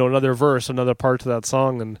 another verse, another part to that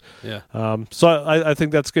song. And so I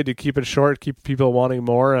think that's good. You keep it short, keep people wanting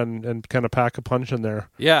more, and kind of pack a punch in there.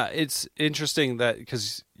 Yeah, it's interesting that,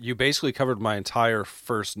 because you basically covered my entire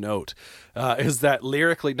first note, is that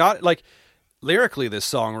lyrically, this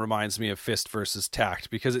song reminds me of Fist versus Tact,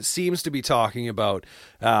 because it seems to be talking about,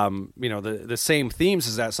 the same themes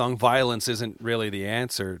as that song. Violence isn't really the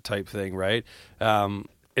answer type thing, right?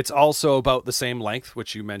 It's also about the same length,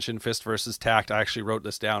 which you mentioned, Fist versus Tact. I actually wrote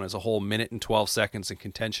this down as a whole minute and 12 seconds, and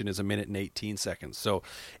Contention is a minute and 18 seconds. So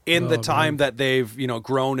in the time that they've,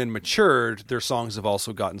 grown and matured, their songs have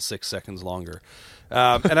also gotten 6 seconds longer.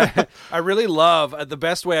 And I really love, the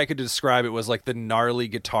best way I could describe it was like the gnarly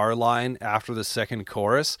guitar line after the second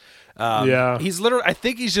chorus. He's literally, I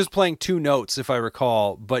think he's just playing 2 notes, if I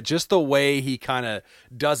recall, but just the way he kind of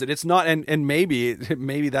does it, it's not, and maybe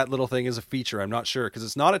that little thing is a feature, I'm not sure, because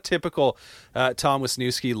it's not a typical Tom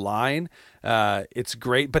Wisniewski line. It's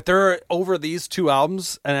great, but there are, over these 2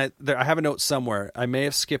 albums, and I have a note somewhere, I may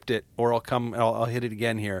have skipped it, or I'll hit it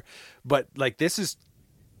again here, but like this is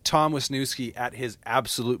Tom Wisniewski at his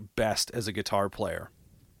absolute best as a guitar player.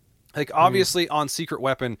 Like obviously on Secret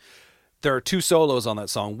Weapon, there are 2 solos on that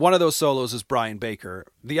song. One of those solos is Brian Baker.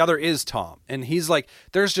 The other is Tom. And he's like,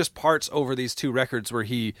 there's just parts over these 2 records where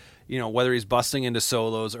he, whether he's busting into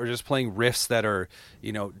solos or just playing riffs that are,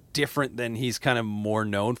 different than he's kind of more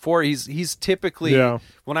known for. He's typically,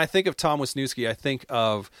 when I think of Tom Wisniewski, I think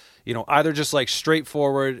of, either just like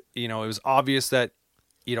straightforward, it was obvious that,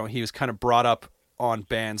 he was kind of brought up on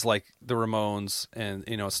bands like the Ramones and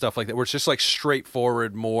stuff like that, where it's just like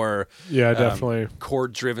straightforward, more definitely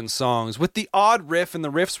chord driven songs with the odd riff, and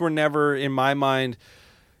the riffs were never in my mind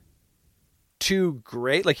too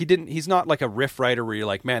great. Like he's not like a riff writer where you're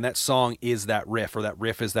like, man, that song is that riff, or that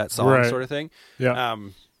riff is that song, sort of thing.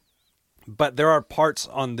 But there are parts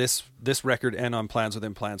on this record and on Plans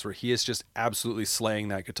Within Plans where he is just absolutely slaying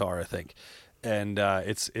that guitar, I think, and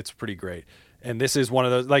it's pretty great. And this is one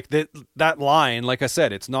of those, like that line, like I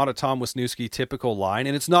said, it's not a Tom Wisniewski typical line,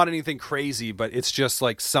 and it's not anything crazy, but it's just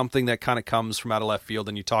like something that kind of comes from out of left field.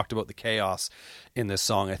 And you talked about the chaos in this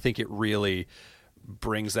song. I think it really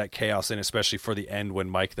brings that chaos in, especially for the end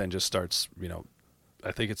when Mike then just starts,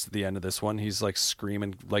 I think it's the end of this one. He's like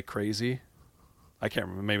screaming like crazy. I can't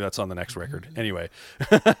remember. Maybe that's on the next record. Anyway,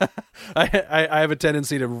 I have a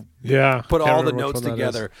tendency to put all the notes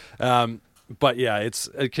together. But yeah, it's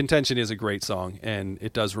Contention is a great song, and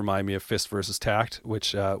it does remind me of Fist versus Tact,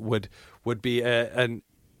 which would be it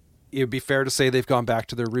would be fair to say they've gone back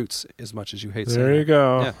to their roots, as much as you hate saying. There you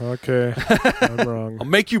go. Yeah. Okay, I'm wrong. I'll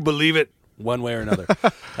make you believe it one way or another.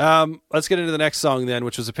 Let's get into the next song then,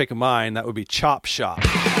 which was a pick of mine. That would be Chop Shop.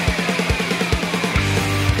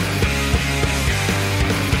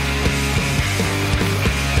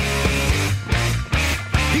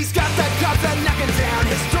 He's got that cop that knocking down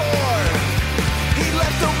his door. He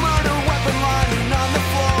left the murder weapon lying on the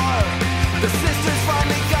floor. The sister's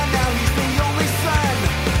finally gone, now he's the only son.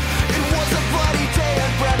 It was a bloody day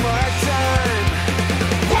on Bremerton.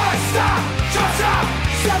 What's up? Chop chop!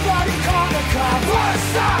 Somebody call the cop.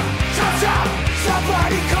 What's up? Chop chop!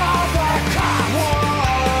 Somebody call the cop.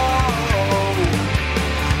 Whoa.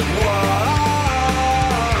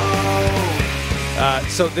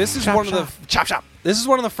 So this is one of the chop chop. This is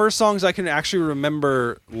one of the first songs I can actually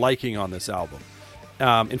remember liking on this album.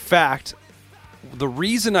 In fact, the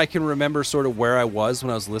reason I can remember sort of where I was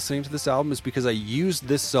when I was listening to this album is because I used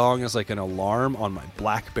this song as like an alarm on my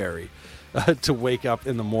BlackBerry to wake up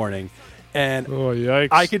in the morning. And Oh, yikes.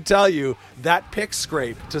 I can tell you that pick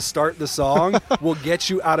scrape to start the song will get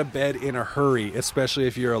you out of bed in a hurry, especially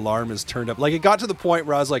if your alarm is turned up. Like, it got to the point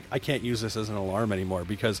where I was like, I can't use this as an alarm anymore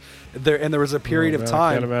because there was a period of I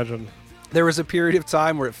time. can't imagine. There was a period of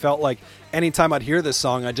time where it felt like anytime I'd hear this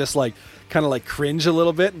song, I'd just like kind of like cringe a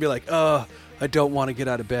little bit and be like, oh, I don't want to get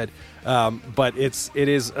out of bed. But it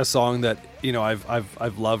is a song that, you know,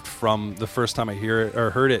 I've loved from the first time I hear it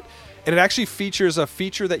or heard it. And it actually features a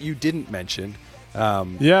feature that you didn't mention.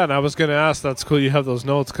 Yeah, and I was going to ask, that's cool you have those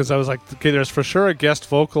notes, because I was like, okay, there's for sure a guest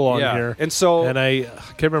vocal on here. And so, and I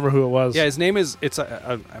can't remember who it was. Yeah, his name is, it's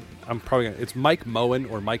Mike Moen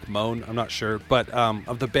or Mike Moan, I'm not sure, but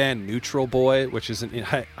of the band Neutral Boy, which is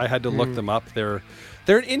I had to look them up. They're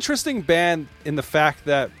an interesting band in the fact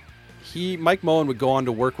that Mike Moen would go on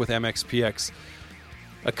to work with MXPX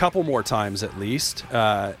a couple more times at least,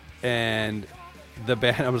 and the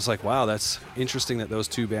band, I was like, wow, that's interesting that those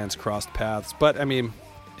two bands crossed paths. But I mean,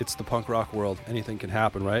 it's the punk rock world, anything can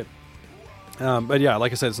happen, right? But yeah,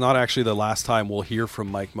 like I said, it's not actually the last time we'll hear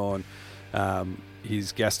from Mike Moen.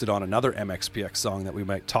 He's guested on another MXPX song that we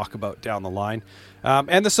might talk about down the line.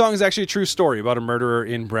 And the song is actually a true story about a murderer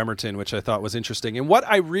in Bremerton, which I thought was interesting. And what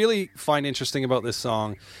I really find interesting about this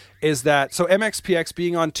song is that, so MXPX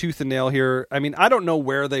being on Tooth and Nail here, I mean, I don't know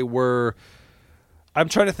where they were. I'm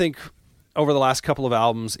trying to think over the last couple of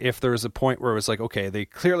albums if there was a point where it was like, okay, they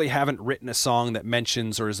clearly haven't written a song that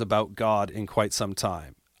mentions or is about God in quite some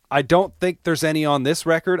time. I don't think there's any on this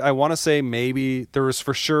record. I want to say maybe there was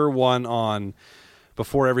for sure one on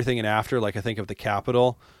Before Everything and After, like I think of The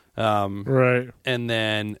Capitol. Right. And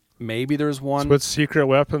then maybe there's one. What's Secret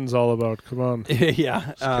Weapons all about? Come on.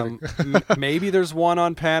 Yeah. Maybe there's one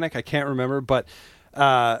on Panic. I can't remember.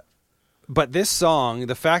 But this song,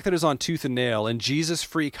 the fact that it's on Tooth and Nail and Jesus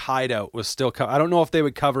Freak Hideout was still I don't know if they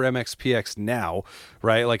would cover MXPX now,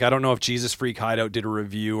 right? Like, I don't know if Jesus Freak Hideout did a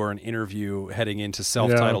review or an interview heading into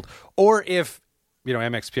self-titled, or if, you know,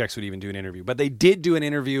 MXPX would even do an interview. But they did do an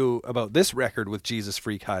interview about this record with Jesus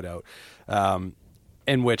Freak Hideout,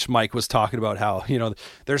 in which Mike was talking about how, you know,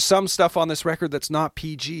 there's some stuff on this record that's not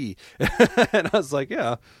PG. And I was like,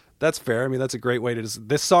 yeah, that's fair. I mean, that's a great way to...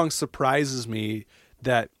 This song surprises me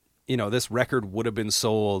that, you know, this record would have been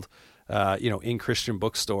sold, you know, in Christian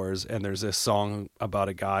bookstores. And there's this song about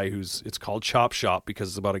a guy it's called Chop Shop because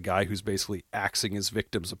it's about a guy who's basically axing his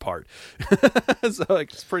victims apart. So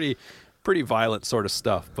like, it's pretty violent sort of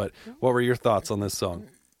stuff. But what were your thoughts on this song?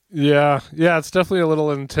 Yeah, it's definitely a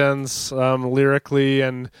little intense lyrically,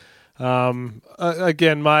 and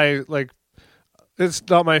again, it's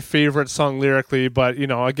not my favorite song lyrically, but you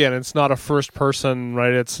know, again, it's not a first person,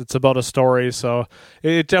 right? It's about a story, so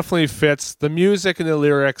it definitely fits. The music and the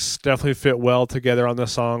lyrics definitely fit well together on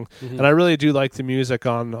this song, and I really do like the music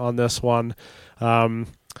on this one.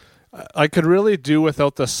 I could really do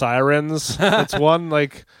without the sirens. It's one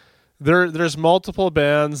like. There's multiple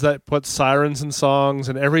bands that put sirens in songs,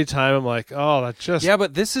 and every time I'm like, oh, that just... Yeah,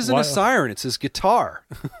 but this isn't a siren. It's his guitar.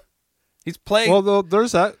 He's playing... Well,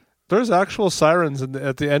 there's actual sirens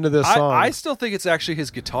at the end of this song. I still think it's actually his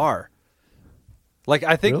guitar. Like,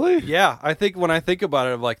 I think... Really? Yeah, I think when I think about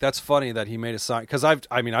it, I'm like, that's funny that he made a siren. Because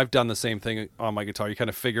I've done the same thing on my guitar. You kind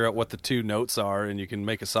of figure out what the two notes are, and you can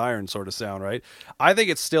make a siren sort of sound, right? I think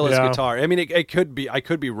it's still his guitar. I mean, it could be... I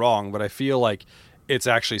could be wrong, but I feel like... it's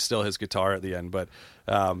actually still his guitar at the end, but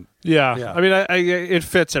yeah. I mean, it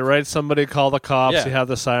fits it, right? Somebody call the cops. You have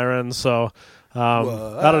the sirens, so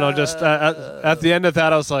I don't know. Just at the end of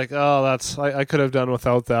that, I was like, oh, I could have done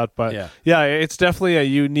without that, but yeah, it's definitely a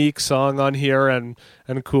unique song on here, and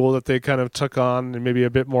cool that they kind of took on and maybe a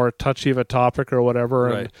bit more touchy of a topic or whatever,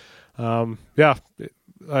 right. And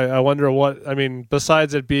I wonder what, I mean,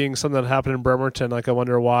 besides it being something that happened in Bremerton, like I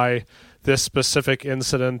wonder why this specific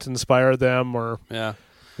incident inspired them or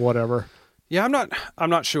whatever. Yeah, I'm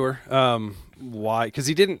not sure why, because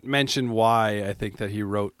he didn't mention why I think that he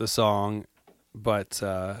wrote the song, but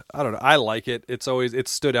I don't know. I like it. It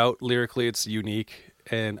stood out lyrically. It's unique,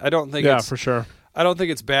 and I don't think for sure. I don't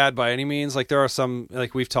think it's bad by any means. Like, there are some,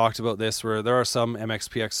 like we've talked about this, where there are some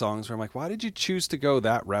MXPX songs where I'm like, why did you choose to go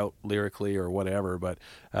that route lyrically or whatever? But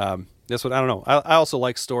this one, I don't know. I also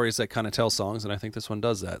like stories that kind of tell songs, and I think this one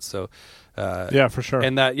does that. So for sure.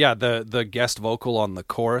 And that, the guest vocal on the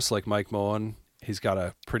chorus, like Mike Moen, he's got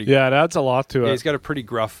a pretty... Yeah, it adds a lot to it. He's got a pretty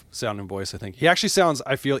gruff sounding voice, I think. He actually sounds,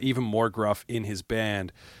 I feel, even more gruff in his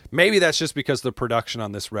band Maybe that's just because the production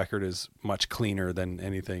on this record is much cleaner than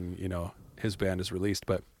anything, his band has released,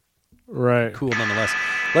 but Right. cool nonetheless.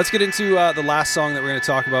 Let's get into the last song that we're going to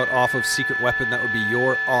talk about off of Secret Weapon. That would be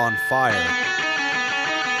You're on Fire.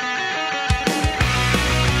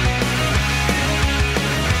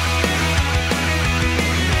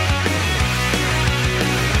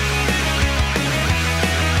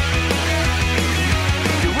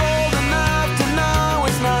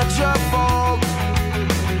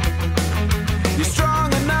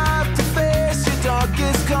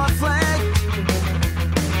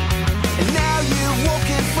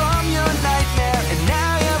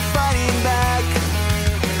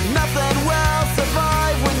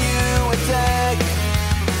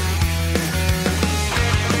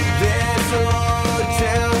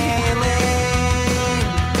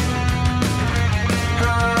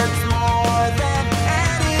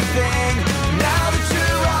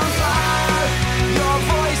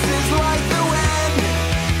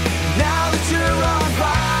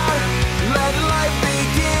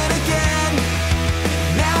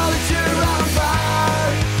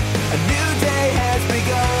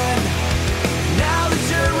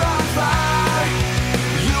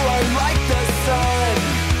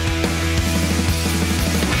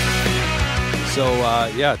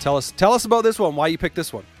 So tell us about this one. Why you picked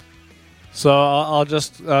this one? So I'll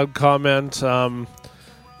just comment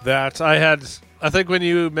that I think when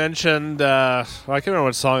you mentioned, I can't remember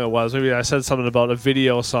what song it was. Maybe I said something about a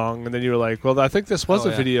video song, and then you were like, "Well, I think this was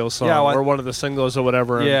a video song, or one of the singles or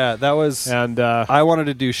whatever." Yeah, that was. And I wanted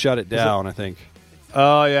to do "Shut It Down." I think.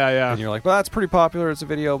 Oh yeah. And you're like, "Well, that's pretty popular. It's a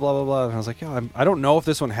video." Blah blah blah. And I was like, "Yeah, I don't know if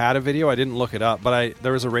this one had a video. I didn't look it up, but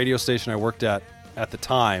there was a radio station I worked at the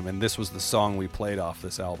time, and this was the song we played off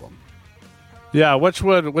this album." Yeah, which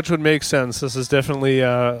would make sense. This is definitely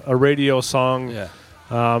a radio song.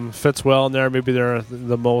 Yeah. Fits well in there. Maybe they're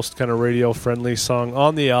the most kind of radio-friendly song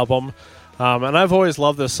on the album. And I've always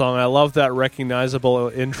loved this song. I love that recognizable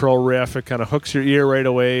intro riff. It kind of hooks your ear right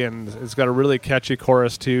away, and it's got a really catchy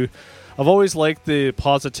chorus, too. I've always liked the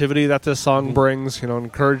positivity that this song brings.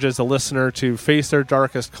 Encourages the listener to face their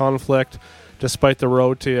darkest conflict, despite the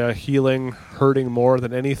road to healing, hurting more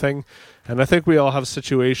than anything. And I think we all have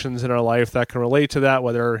situations in our life that can relate to that,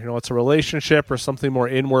 whether it's a relationship or something more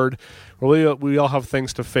inward. We all have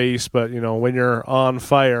things to face, but when you're on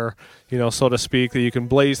fire, so to speak, that you can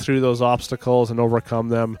blaze through those obstacles and overcome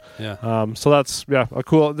them. Yeah. So that's a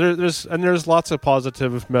cool. There's lots of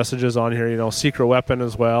positive messages on here. Secret Weapon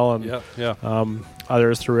as well, and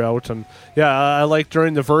others throughout. And I like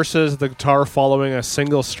during the verses the guitar following a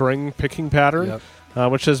single string picking pattern. Yep.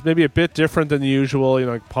 Which is maybe a bit different than the usual,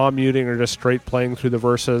 like palm muting or just straight playing through the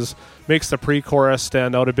verses. Makes the pre-chorus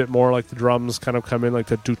stand out a bit more, like the drums kind of come in like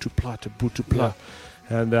the do-to-pla to boo-to-pla.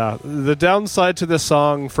 Yeah. And the downside to this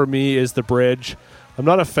song for me is the bridge. I'm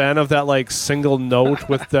not a fan of that like single note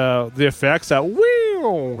with the effects. That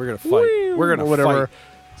wheel. We're gonna fight. We're gonna whatever.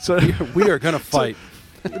 Fight. So we are gonna fight.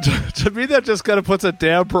 To me, that just kind of puts a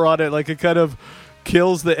damper on it. Like it kind of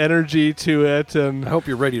kills the energy to it. And I hope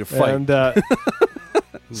you're ready to fight. And,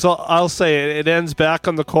 so I'll say it ends back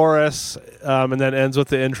on the chorus and then ends with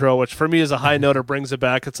the intro, which for me is a high note or brings it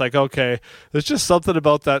back. It's like, okay, there's just something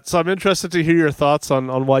about that. So I'm interested to hear your thoughts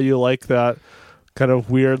on why you like that kind of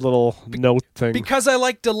weird little note thing. Because I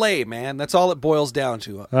like delay, man. That's all it boils down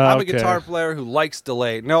to. I'm a guitar player who likes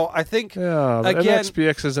delay. No, I think, again,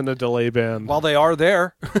 MXPX isn't a delay band. Well, they are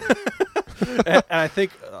there. and I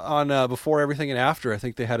think on Before Everything and After, I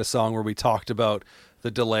think they had a song where we talked about the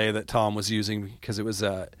delay that Tom was using because it was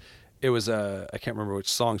I can't remember which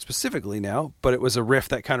song specifically now, but it was a riff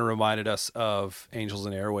that kind of reminded us of Angels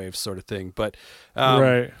and Airwaves sort of thing. But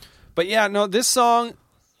right. But yeah, no, this song,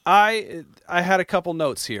 I had a couple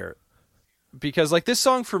notes here because like this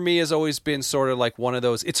song for me has always been sort of like one of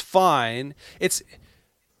those. It's fine. It's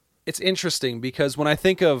interesting because when I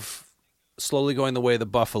think of Slowly Going the Way of the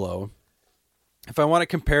Buffalo, if I want to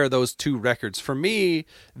compare those two records, for me,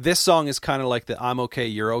 this song is kind of like the I'm Okay,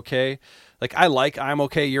 You're Okay. Like, I like I'm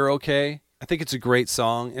Okay, You're Okay. I think it's a great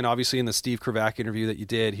song. And obviously in the Steve Kravac interview that you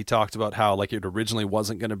did, he talked about how like it originally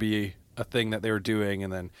wasn't going to be a thing that they were doing.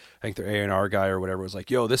 And then I think their A&R guy or whatever was like,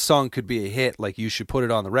 yo, this song could be a hit. Like, you should put it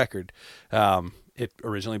on the record. It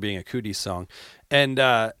originally being a Cooties song. And,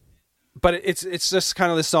 but it's just kind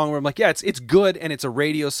of this song where I'm like, yeah, it's good and it's a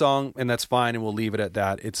radio song and that's fine. And we'll leave it at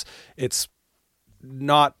that. It's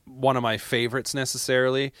not one of my favorites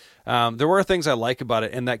necessarily. There were things I like about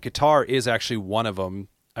it, and that guitar is actually one of them.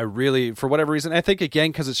 I really, for whatever reason, I think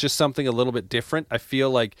again because it's just something a little bit different. I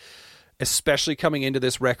feel like, especially coming into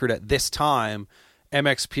this record at this time,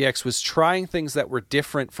 MXPX was trying things that were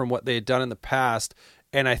different from what they had done in the past,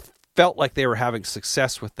 and I felt like they were having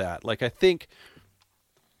success with that. Like, I think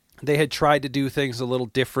they had tried to do things a little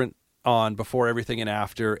different on Before Everything and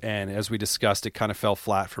After, and as we discussed, it kind of fell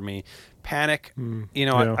flat for me. Panic,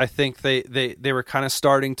 I think they were kind of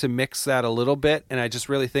starting to mix that a little bit, and I just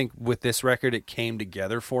really think with this record it came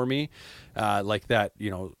together for me, like that,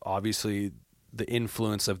 obviously the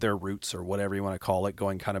influence of their roots or whatever you want to call it,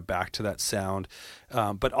 going kind of back to that sound,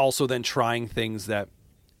 but also then trying things that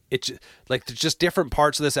like just different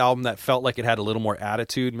parts of this album that felt like it had a little more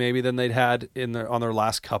attitude maybe than they'd had on their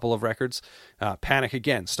last couple of records. Panic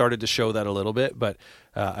again started to show that a little bit, but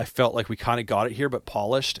I felt like we kind of got it here, but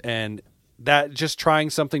polished, and that just trying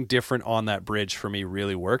something different on that bridge for me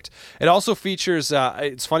really worked. It also features,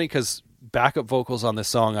 it's funny because backup vocals on this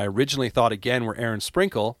song I originally thought again were Aaron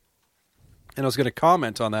Sprinkle. And I was going to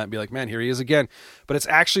comment on that and be like, man, here he is again. But it's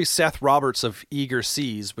actually Seth Roberts of Eager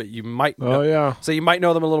Seas, but you might so you might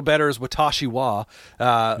know them a little better as Watashi Wa.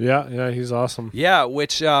 Yeah, he's awesome. Yeah,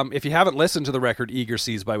 which if you haven't listened to the record Eager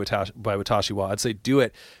Seas by Watashi Wa, I'd say do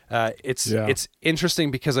it. It's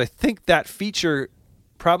interesting because I think that feature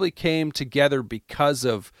probably came together because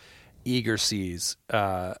of Eager Seas.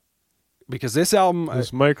 Because this album,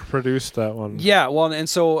 Mike produced that one. Yeah, well,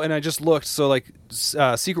 and I just looked. So like,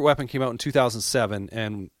 Secret Weapon came out in 2007,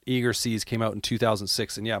 and Eager Seas came out in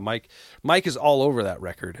 2006. And yeah, Mike is all over that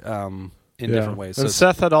record in different ways. And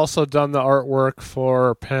Seth had also done the artwork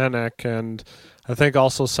for Panic, and I think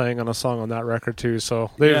also sang on a song on that record too.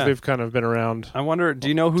 So they've kind of been around. I wonder, do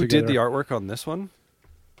you know who did the artwork on this one?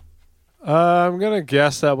 I'm gonna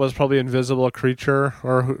guess that was probably Invisible Creature,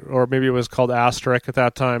 or maybe it was called Asterisk at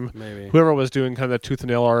that time. Maybe whoever was doing kind of the tooth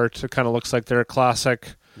and nail art, it kind of looks like their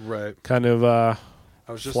classic, right? Kind of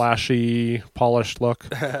flashy, polished look.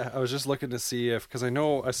 I was just looking to see because I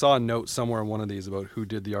know I saw a note somewhere in one of these about who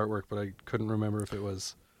did the artwork, but I couldn't remember if it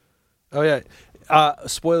was. Oh yeah,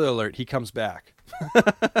 spoiler alert: he comes back.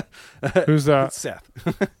 Who's that? It's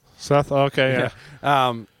Seth. Seth. Okay,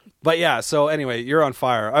 yeah. But yeah, so anyway, You're on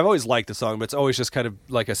Fire. I've always liked the song, but it's always just kind of,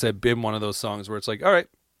 like I said, been one of those songs where it's like, all right,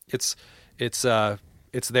 it's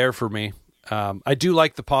there for me. I do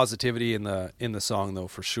like the positivity in the song though,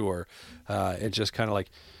 for sure. It's just kind of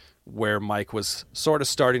like where Mike was sort of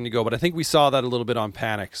starting to go, but I think we saw that a little bit on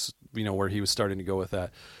Panics, where he was starting to go with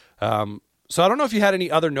that. So I don't know if you had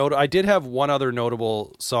any other I did have one other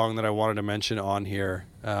notable song that I wanted to mention on here,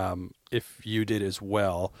 if you did as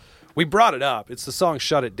well. We brought it up. It's the song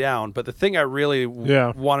Shut It Down. But the thing I really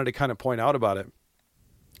wanted to kind of point out about it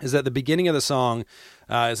is that the beginning of the song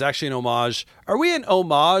is actually an homage. Are we an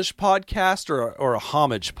homage podcast or a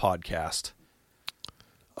homage podcast?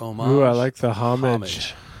 Homage. Ooh, I like the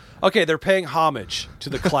homage. Okay, they're paying homage to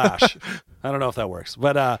The Clash. I don't know if that works.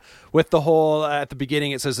 But with the whole, at the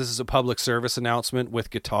beginning, it says this is a public service announcement with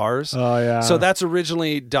guitars. Oh, yeah. So that's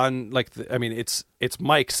originally done, it's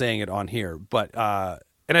Mike saying it on here. But...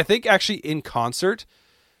 and I think actually in concert,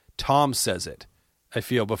 Tom says it, I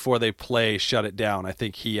feel, before they play Shut It Down. I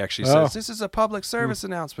think he actually says, this is a public service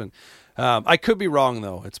announcement. I could be wrong,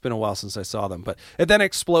 though. It's been a while since I saw them. But it then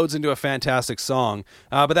explodes into a fantastic song.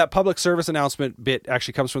 But that public service announcement bit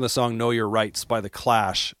actually comes from the song Know Your Rights by The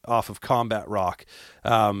Clash off of Combat Rock.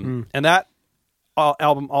 And that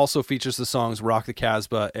album also features the songs Rock the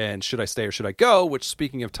Casbah and Should I Stay or Should I Go, which,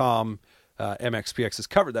 speaking of Tom... MXPX has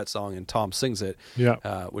covered that song and Tom sings it,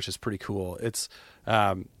 which is pretty cool. It's,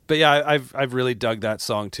 but yeah, I've really dug that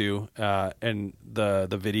song too. And the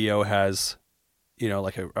video has,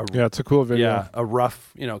 like it's a cool video. A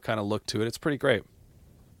rough, kind of look to it. It's pretty great.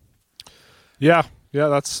 Yeah,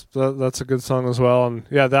 that's a good song as well. And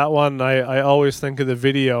yeah, that one I always think of the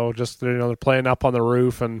video. Just they're playing up on the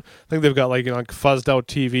roof, and I think they've got like fuzzed out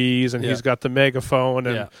TVs, and he's got the megaphone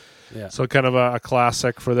and. Yeah. So kind of a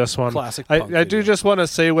classic for this one. Classic. I do just want to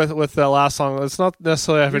say with the last song, it's not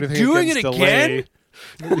necessarily have anything against delay.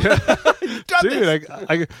 Dude,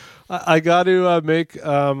 I got to make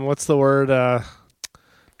what's the word?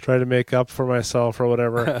 Try to make up for myself or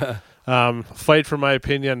whatever. Fight for my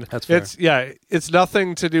opinion. That's fair. It's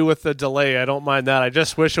nothing to do with the delay. I don't mind that. I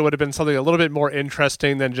just wish it would have been something a little bit more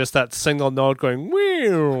interesting than just that single note going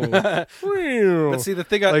whew, whew. But see, the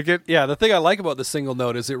thing the thing I like about the single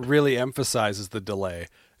note is it really emphasizes the delay.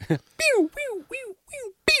 Pew, pew, pew,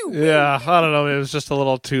 pew, pew. Yeah, I don't know. It was just a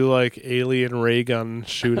little too like alien ray gun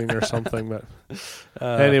shooting or something. But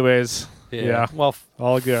anyways. Yeah. Well,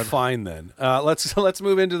 all good. Fine then. Let's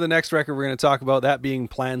move into the next record we're going to talk about, that being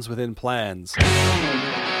Plans Within Plans.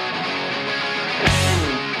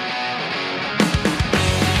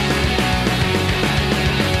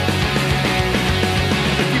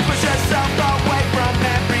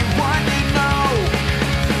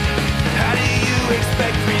 Expect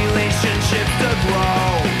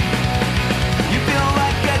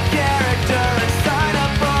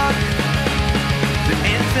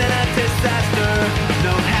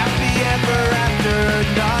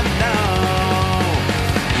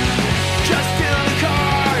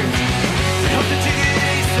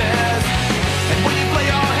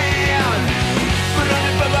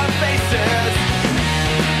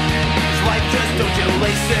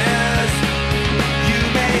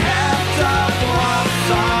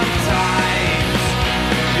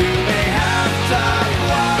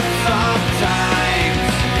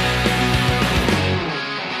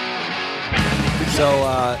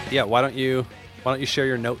yeah, why don't you share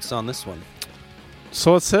your notes on this one?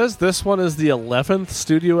 So it says this one is the 11th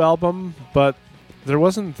studio album, but there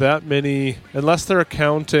wasn't that many, unless they're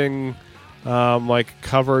counting like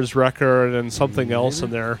covers record and something else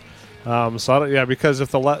in there. So I don't, because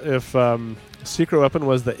if Secret Weapon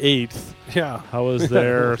was the 8th, how was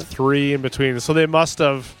there 3 in between? So they must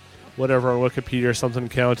have, whatever, on Wikipedia or something,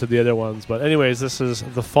 counted the other ones. But anyways, this is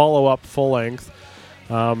the follow-up full length.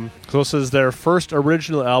 So this is their first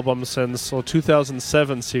original album since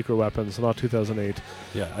 2007 Secret Weapon, so not 2008.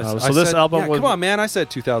 Yeah. So this album was... Come on, man. I said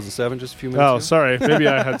 2007 just a few minutes ago. Oh, sorry. Maybe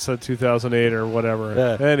I had said 2008 or whatever.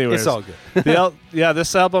 Anyways. It's all good.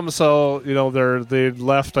 This album, so, they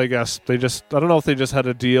left, I guess. I don't know if they just had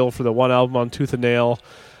a deal for the one album on Tooth and Nail.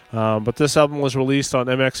 But this album was released on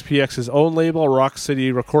MXPX's own label, Rock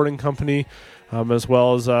City Recording Company, as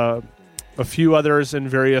well as... a few others in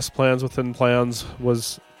various plans within plans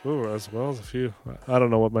as well as a few. I don't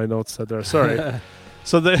know what my notes said there. Sorry.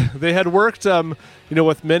 So they had worked,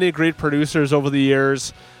 with many great producers over the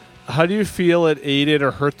years. How do you feel it aided or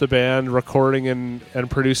hurt the band recording and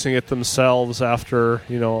producing it themselves after,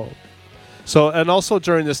 So, and also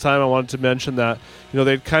during this time, I wanted to mention that,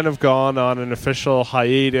 they'd kind of gone on an official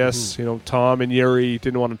hiatus. Tom and Yuri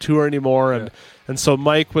didn't want to tour anymore. And so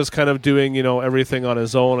Mike was kind of doing, everything on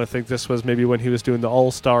his own. I think this was maybe when he was doing the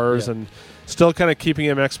All-Stars and still kind of keeping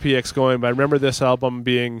MXPX going. But I remember this album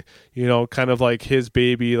being, kind of like his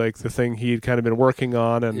baby, like the thing he'd kind of been working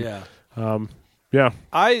on. And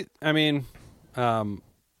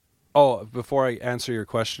before I answer your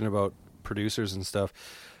question about producers and stuff,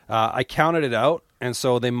 I counted it out, and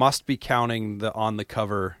so they must be counting the on the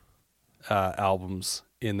cover albums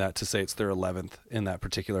in that to say it's their 11th in that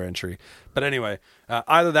particular entry. But anyway,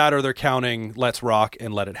 either that or they're counting Let's Rock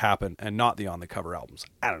and Let It Happen and not the on the cover albums.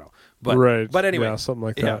 I don't know. But anyway, something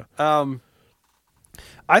like that.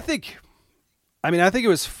 I think it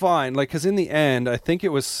was fine. Like, cause in the end, I think it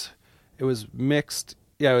was mixed.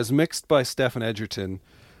 Yeah, it was mixed by Stephen Edgerton.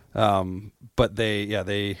 But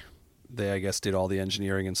they I guess did all the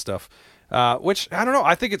engineering and stuff. Which I don't know.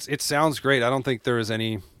 I think it sounds great. I don't think there is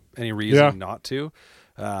any reason not to.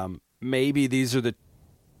 Maybe these are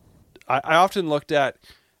I often looked at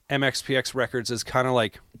MXPX records as kind of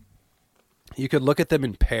like you could look at them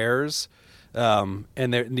in pairs, and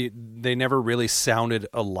they never really sounded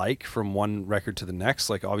alike from one record to the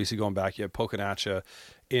next. Like obviously going back, you have Pokinatcha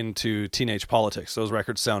into Teenage Politics. Those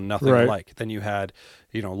records sound nothing alike. Then you had,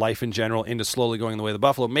 Life in General into Slowly Going the Way of the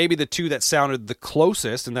Buffalo. Maybe the two that sounded the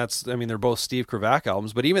closest, and they're both Steve Kravac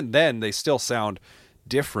albums, but even then they still sound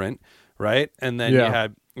different. Right. And then you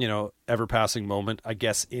had, Ever Passing Moment, I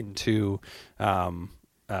guess, into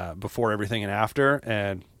Before Everything and After.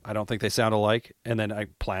 And I don't think they sound alike. And then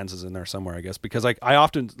Plans is in there somewhere, I guess, because I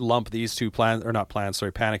often lump these two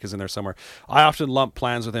Panic is in there somewhere. I often lump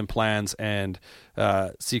Plans Within Plans and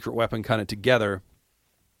Secret Weapon kind of together.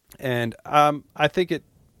 And I think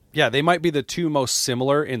they might be the two most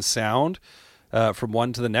similar in sound from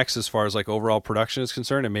one to the next as far as like overall production is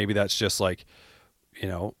concerned. And maybe that's just like,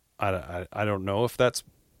 I don't know if that's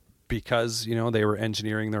because, they were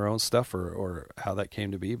engineering their own stuff or how that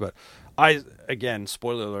came to be. But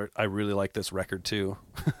spoiler alert, I really like this record too.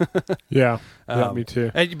 Me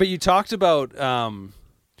too. But you talked about,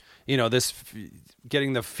 this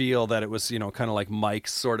getting the feel that it was, kind of like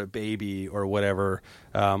Mike's sort of baby or whatever.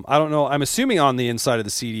 I don't know. I'm assuming on the inside of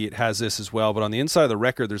the CD it has this as well. But on the inside of the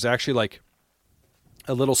record, there's actually like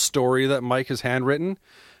a little story that Mike has handwritten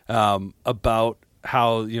about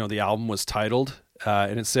how the album was titled,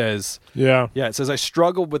 and it says it says, I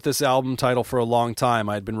struggled with this album title for a long time.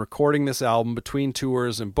 I had been recording this album between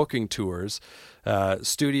tours and booking tours,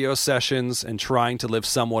 studio sessions, and trying to live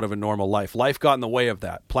somewhat of a normal life. Life got in the way of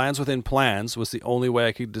that. Plans Within Plans was the only way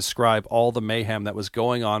I could describe all the mayhem that was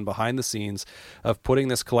going on behind the scenes of putting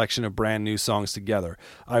this collection of brand new songs together.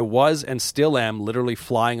 I was and still am literally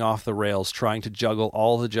flying off the rails, trying to juggle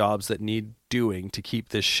all the jobs that need doing to keep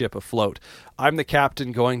this ship afloat. I'm the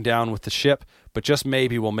captain going down with the ship, but just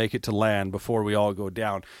maybe we'll make it to land before we all go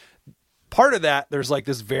down. Part of that, there's like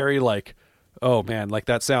this very like, oh man, like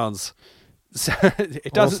that sounds...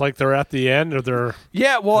 it doesn't almost like they're at the end or they're at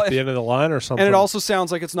the end of the line or something. And it also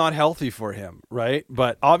sounds like it's not healthy for him, right?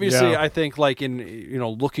 But obviously I think like in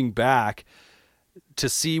looking back to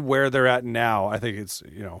see where they're at now, I think it's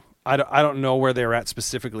I don't know where they were at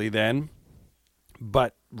specifically then,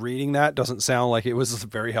 but reading that doesn't sound like it was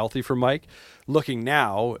very healthy for Mike. Looking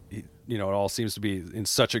now, you know, it all seems to be in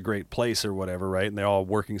such a great place or whatever, right? And they're all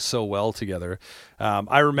working so well together.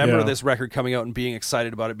 I remember this record coming out and being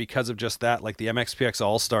excited about it because of just that. Like the MXPX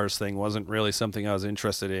All-Stars thing wasn't really something I was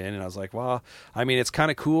interested in. And I was like, well, I mean, it's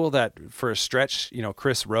kind of cool that for a stretch, you know,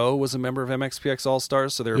 Chris Rowe was a member of MXPX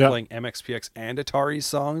All-Stars. So they were playing MXPX and Atari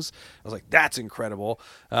songs. I was like, that's incredible.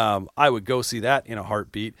 I would go see that in a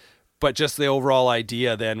heartbeat. But just the overall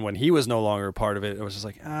idea then when he was no longer a part of it, it was just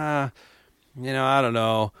like, you know, I don't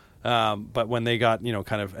know. But when they got, you know,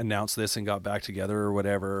 kind of announced this and got back together or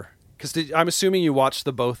whatever, because I'm assuming you watched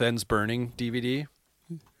the Both Ends Burning DVD.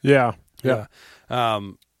 Yeah.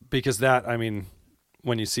 Because that, I mean,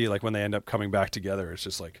 when you see like when they end up coming back together, it's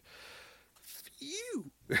just like,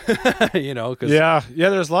 phew. You know,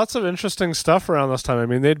 there's lots of interesting stuff around this time. I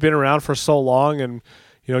mean, they'd been around for so long, and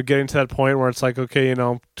you know, getting to that point where it's like, okay, you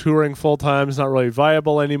know, touring full time is not really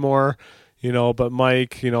viable anymore, you know. But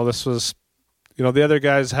Mike, you know, this was, you know, the other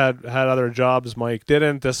guys had other jobs. Mike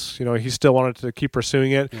didn't. This, you know, he still wanted to keep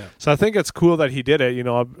pursuing it. Yeah. So I think it's cool that he did it. You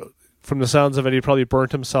know, from the sounds of it, he probably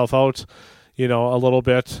burnt himself out, you know, a little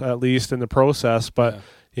bit at least in the process, but. Yeah.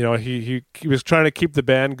 You know, he was trying to keep the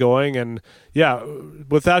band going, and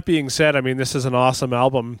with that being said, I mean, this is an awesome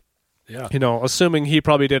album. Yeah. You know, assuming he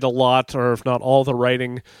probably did a lot, or if not all the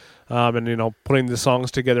writing, and you know, putting the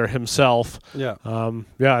songs together himself. Yeah.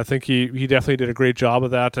 I think he definitely did a great job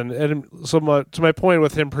of that, and so to my point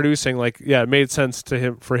with him producing, like, it made sense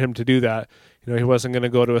for him to do that. You know, he wasn't going to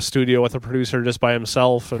go to a studio with a producer just by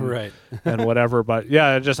himself and right. and whatever. But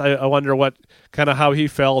I wonder what kind of how he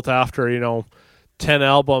felt after, you know, 10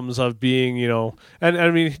 albums of being, you know, and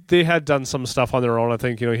I mean, they had done some stuff on their own. I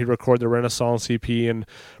think, you know, he'd record the Renaissance EP and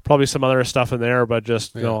probably some other stuff in there, but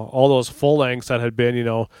just, you know, all those full lengths that had been, you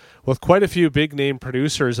know, with quite a few big name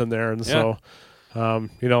producers in there. And so,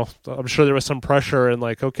 you know, I'm sure there was some pressure and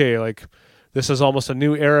like, okay, like this is almost a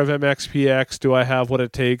new era of MXPX. Do I have what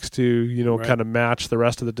it takes to, you know, kind of match the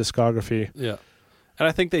rest of the discography? Yeah. And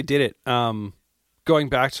I think they did it. Going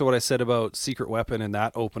back to what I said about Secret Weapon and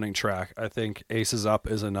that opening track, I think Aces Up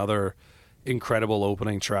is another incredible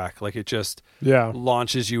opening track. Like it just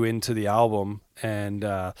launches you into the album. And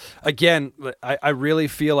again, I really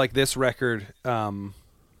feel like this record, on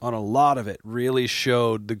a lot of it, really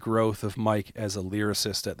showed the growth of Mike as a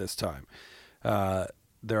lyricist at this time.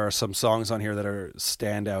 There are some songs on here that are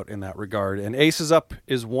stand out in that regard, and Aces Up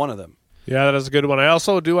is one of them. Yeah, that is a good one. I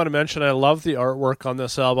also do want to mention I love the artwork on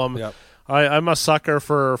this album. Yep. I'm a sucker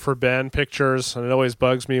for band pictures, and it always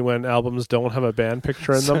bugs me when albums don't have a band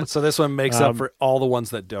picture in them. So this one makes up for all the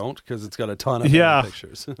ones that don't, because it's got a ton of band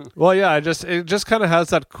pictures. Well, it just kind of has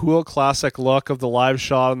that cool classic look of the live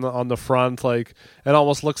shot on the front. Like it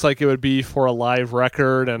almost looks like it would be for a live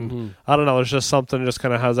record, and I don't know. There's just something just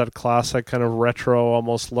kind of has that classic kind of retro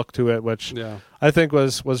almost look to it, which I think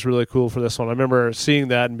was really cool for this one. I remember seeing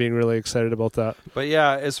that and being really excited about that. But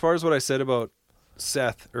yeah, as far as what I said about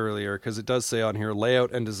Seth earlier, because it does say on here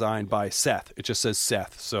layout and design by Seth. It just says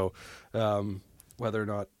Seth, so whether or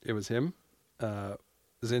not it was him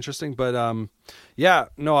is interesting. But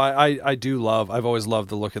I do love, I've always loved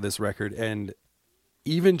the look of this record, and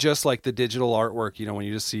even just like the digital artwork, you know, when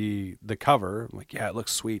you just see the cover, I'm like, it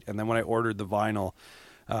looks sweet. And then when I ordered the vinyl,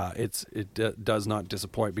 it does not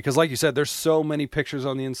disappoint, because like you said, there's so many pictures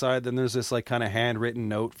on the inside. Then there's this like kind of handwritten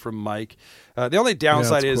note from Mike. The only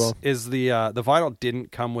downside is the vinyl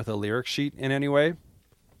didn't come with a lyric sheet in any way.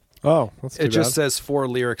 Oh, that's too bad. Just says for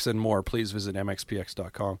lyrics and more, please visit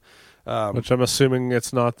mxpx.com. Which I'm assuming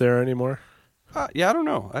it's not there anymore. I don't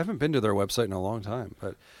know. I haven't been to their website in a long time,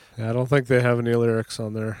 but I don't think they have any lyrics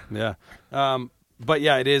on there. Yeah. But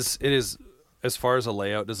yeah, it is. As far as a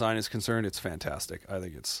layout design is concerned, it's fantastic. I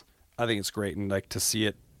think it's great, and like to see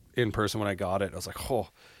it in person when I got it, I was like,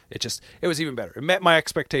 it was even better. It met my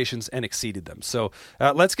expectations and exceeded them. So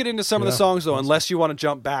let's get into some of the songs though, unless you want to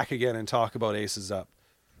jump back again and talk about Aces Up.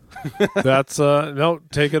 That's no,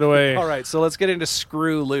 take it away. All right, so let's get into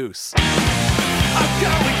Screw Loose. I'm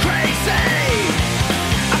going crazy.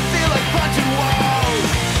 I feel like punching walls.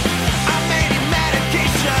 I'm making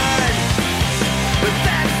medication, but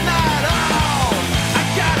that's not all. I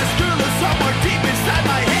got a screw loose somewhere deep inside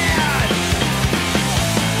my head.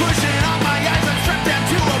 Pushing on my eyes, I'm strapped down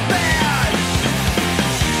to a bed.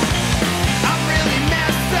 I'm really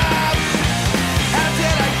messed up. How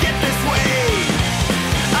did I get this way?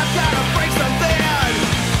 I've gotta break something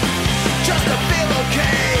just to feel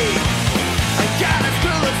okay. I got a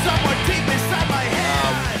screw loose somewhere deep inside my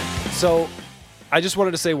head. So I just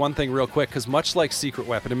wanted to say one thing real quick, because much like Secret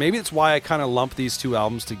Weapon, and maybe it's why I kind of lump these two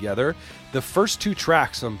albums together, the first two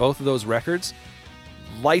tracks on both of those records,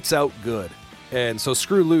 lights out good. And so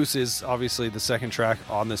Screw Loose is obviously the second track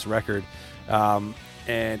on this record.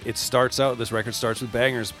 And it starts out, this record starts with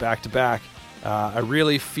bangers back to back. I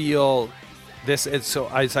really feel this. So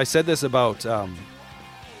I said this about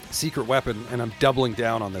Secret Weapon, and I'm doubling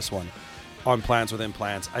down on this one, on Plans Within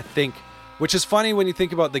Plans. I think, which is funny when you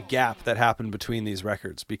think about the gap that happened between these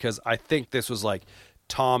records, because I think this was like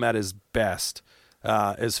Tom at his best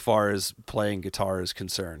as far as playing guitar is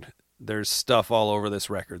concerned. There's stuff all over this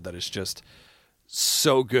record that is just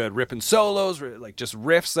so good, ripping solos, like just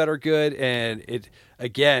riffs that are good. And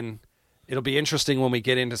it'll be interesting when we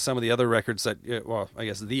get into some of the other records that, well, I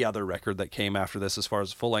guess the other record that came after this as far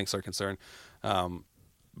as full lengths are concerned,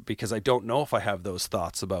 because I don't know if I have those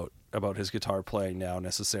thoughts about his guitar playing now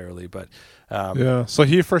necessarily, but yeah. So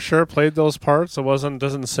he for sure played those parts. It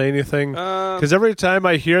doesn't say anything, because every time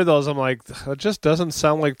I hear those, I'm like, it just doesn't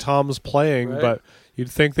sound like Tom's playing, right? But you'd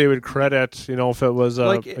think they would credit, if it was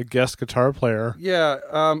a guest guitar player. Yeah.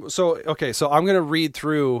 So I'm going to read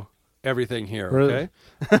through everything here. Okay.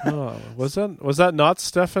 Was that not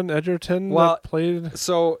Stefan Edgerton that played?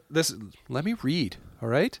 So let me read. All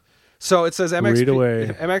right. So it says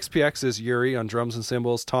MXPX is Yuri on drums and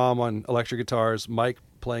cymbals, Tom on electric guitars, Mike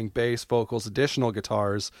playing bass, vocals, additional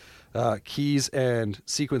guitars, keys, and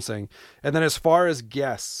sequencing. And then as far as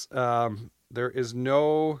guests, there is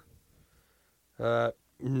no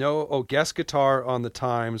guest guitar on The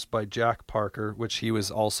Times by Jack Parker, which he was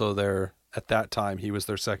also there at that time. He was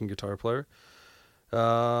their second guitar player.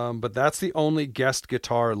 But that's the only guest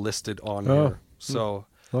guitar listed on here. So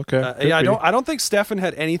okay. I don't think Stefan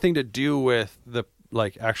had anything to do with the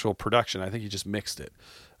actual production. I think he just mixed it.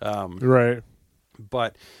 Right.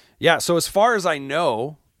 But yeah, so as far as I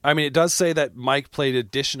know, I mean, it does say that Mike played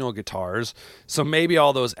additional guitars, so maybe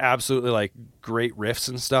all those absolutely great riffs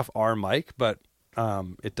and stuff are Mike, but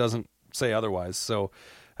it doesn't say otherwise. So,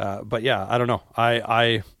 but yeah, I don't know.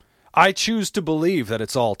 I choose to believe that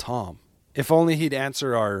it's all Tom. If only he'd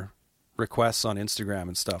answer our requests on Instagram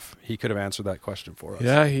and stuff, he could have answered that question for us.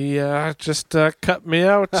 Yeah, he just cut me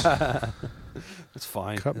out. It's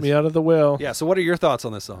fine. Cut me out of the will. Yeah. So, what are your thoughts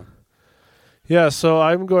on this song? Yeah, so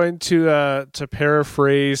I'm going to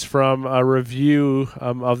paraphrase from a review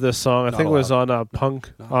of this song. I think it was on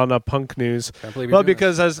Punk News. Can't believe well,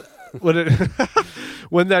 because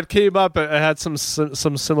when that came up, I had some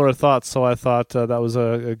similar thoughts, so I thought that was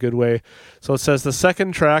a good way. So it says the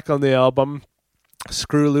second track on the album,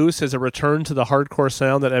 Screw Loose, is a return to the hardcore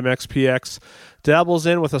sound that MXPX dabbles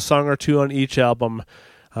in with a song or two on each album.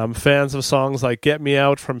 Fans of songs like Get Me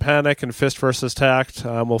Out from Panic and Fist vs. Tact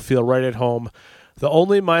will feel right at home. The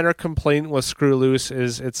only minor complaint with Screw Loose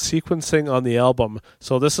is its sequencing on the album.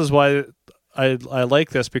 So this is why I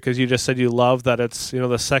like this, because you just said you love that it's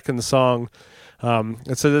the second song.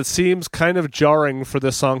 It says it seems kind of jarring for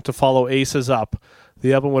this song to follow Aces Up.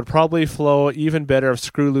 The album would probably flow even better if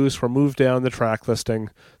Screw Loose were moved down the track listing.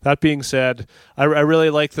 That being said, I really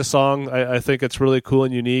like the song. I think it's really cool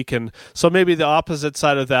and unique. And so maybe the opposite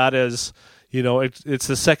side of that is, it's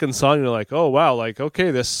the second song. You're like, oh, wow, okay,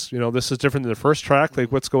 this is different than the first track.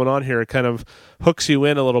 Like, what's going on here? It kind of hooks you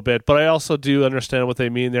in a little bit. But I also do understand what they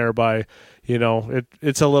mean there by,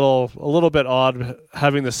 it's a little bit odd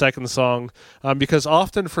having the second song, because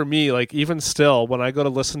often for me, even still, when I go to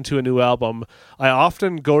listen to a new album, I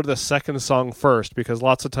often go to the second song first, because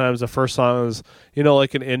lots of times the first song is,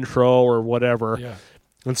 like an intro or whatever. Yeah.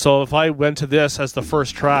 And so if I went to this as the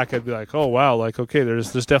first track, I'd be like, oh, wow, okay,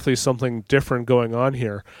 there's definitely something different going on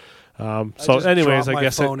here. So anyways, I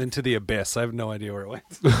guess my phone into the abyss. I have no idea where it went.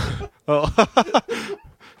 Oh.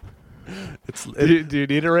 Do you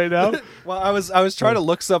need it right now? Well, I was trying to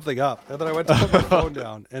look something up, and then I went to put my phone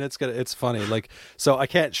down, and it's funny. So I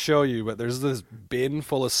can't show you, but there's this bin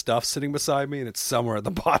full of stuff sitting beside me, and it's somewhere at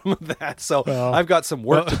the bottom of that. So I've got some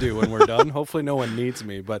work to do when we're done. Hopefully, no one needs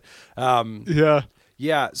me. But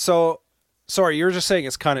yeah. So sorry, you were just saying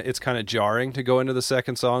it's kind of jarring to go into the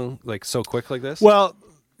second song so quick like this. Well,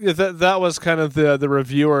 that was kind of the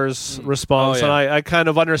reviewer's response, and I kind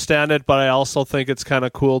of understand it, but I also think it's kind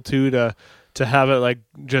of cool too to have it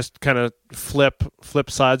just kind of flip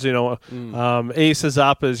sides. Aces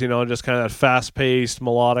Up is just kind of that fast paced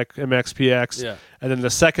melodic MXPX, and then the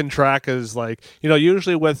second track is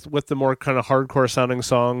usually with the more kind of hardcore sounding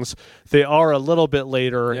songs, they are a little bit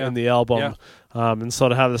later in the album. Yeah. And so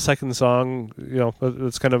to have the second song,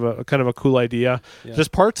 it's kind of a cool idea. Yeah. There's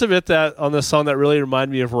parts of it that on this song that really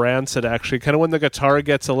remind me of Rancid, actually, kind of when the guitar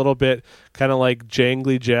gets a little bit kind of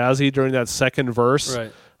jangly jazzy during that second verse.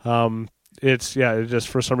 Right. It just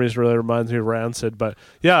for some reason really reminds me of Rancid. But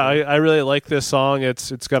yeah, I really like this song.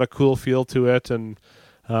 It's got a cool feel to it, and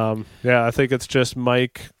Yeah, I think it's just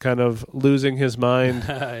Mike kind of losing his mind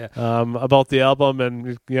about the album,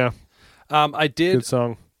 and I did. good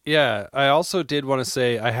song. Yeah, I also did want to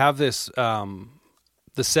say I have this, the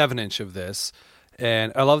 7-inch of this,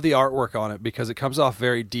 and I love the artwork on it because it comes off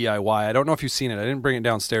very DIY. I don't know if you've seen it. I didn't bring it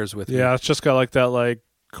downstairs with me. Yeah, it's just got like that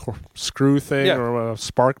screw thing or a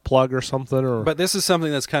spark plug or something. But this is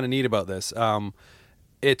something that's kind of neat about this.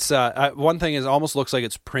 It's one thing is it almost looks like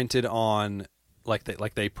it's printed on like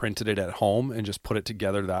they printed it at home and just put it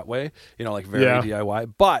together that way, like very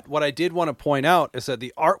DIY. But what I did want to point out is that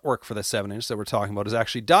the artwork for the 7-inch that we're talking about is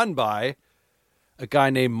actually done by a guy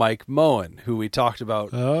named Mike Moen, who we talked about.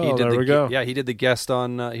 Oh, there we go. Yeah, he did the guest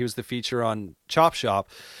on. He was the feature on Chop Shop.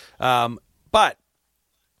 But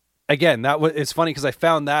again, it's funny because I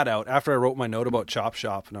found that out after I wrote my note about Chop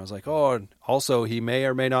Shop, and I was like, oh, and also he may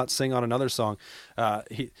or may not sing on another song.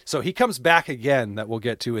 He comes back again that we'll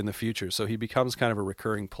get to in the future. So he becomes kind of a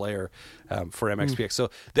recurring player for MXPX.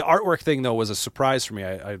 So the artwork thing though was a surprise for me.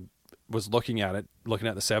 I was looking at the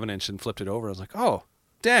 7-inch and flipped it over. I was like, oh,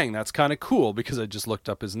 dang, that's kind of cool, because I just looked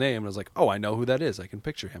up his name and I was like, oh, I know who that is. I can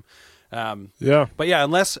picture him. But yeah,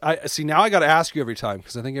 unless I see now, I got to ask you every time,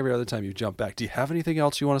 because I think every other time you jump back. Do you have anything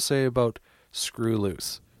else you want to say about Screw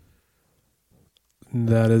Loose?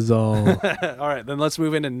 That is all. All right, then let's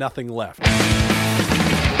move into Nothing Left.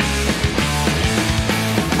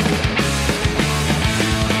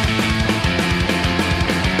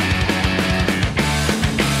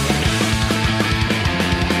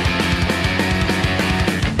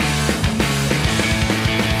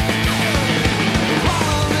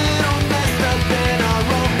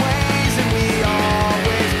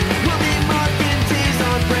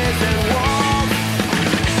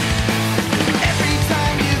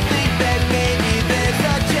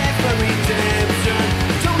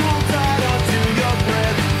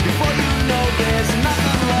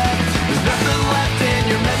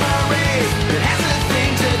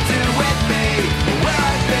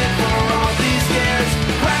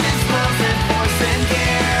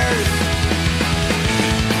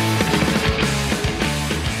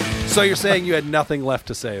 So you're saying you had nothing left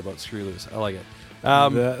to say about Screw Loose. I like it.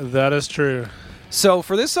 That is true. So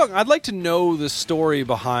for this song, I'd like to know the story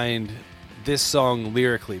behind this song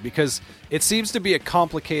lyrically, because it seems to be a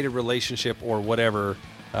complicated relationship or whatever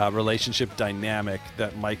relationship dynamic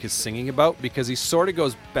that Mike is singing about, because he sort of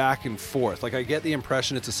goes back and forth. Like, I get the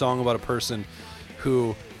impression it's a song about a person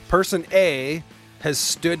who, person A, has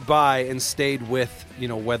stood by and stayed with,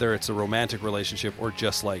 whether it's a romantic relationship or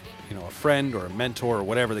just like, a friend or a mentor or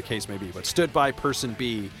whatever the case may be, but stood by person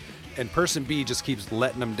B, and person B just keeps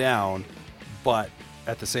letting them down, but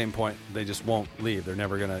at the same point, they just won't leave. They're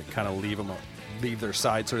never going to kind of leave their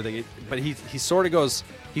side sort of thing. But he sort of goes,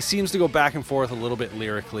 he seems to go back and forth a little bit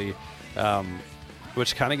lyrically,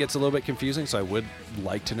 which kind of gets a little bit confusing, so I would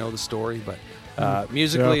like to know the story, but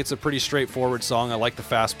musically, it's a pretty straightforward song. I like the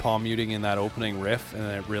fast palm muting in that opening riff, and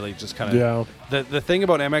it really just kind of... The thing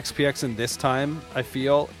about MXPX in this time, I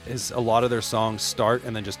feel, is a lot of their songs start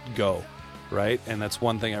and then just go, right? And that's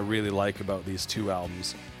one thing I really like about these two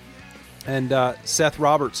albums. And Seth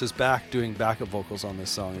Roberts is back doing backup vocals on this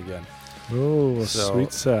song again. Oh,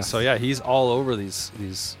 sweet Seth. So yeah, he's all over these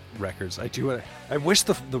records. I wish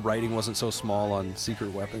the writing wasn't so small on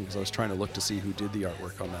Secret Weapon, because I was trying to look to see who did the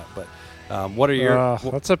artwork on that, but... what are your...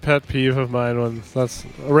 that's a pet peeve of mine. That's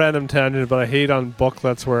a random tangent, but I hate on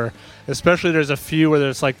booklets where, especially there's a few where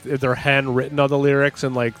there's like they're handwritten on the lyrics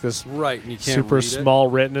and like this right, and you can't super read small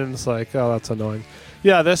written, and it's like, oh, that's annoying.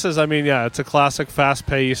 Yeah, this is, it's a classic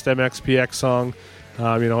fast-paced MXPX song.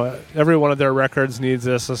 Every one of their records needs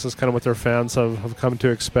this. This is kind of what their fans have come to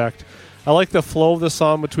expect. I like the flow of the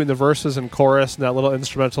song between the verses and chorus, and that little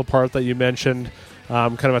instrumental part that you mentioned.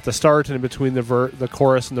 Kind of at the start and in between the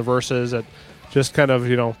chorus and the verses, it just kind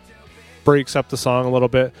of, breaks up the song a little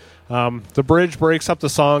bit. The bridge breaks up the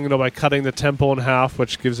song, by cutting the tempo in half,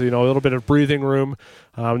 which gives, a little bit of breathing room.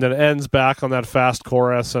 And then it ends back on that fast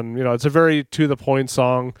chorus. And, it's a very to-the-point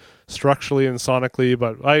song structurally and sonically.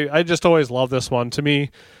 But I just always love this one. To me,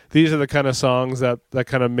 these are the kind of songs that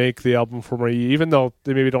kind of make the album for me, even though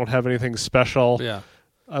they maybe don't have anything special. Yeah.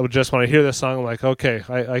 I would just, when I hear this song, I'm like, okay,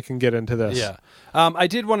 I can get into this. Yeah. I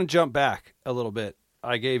did want to jump back a little bit.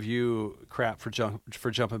 I gave you crap for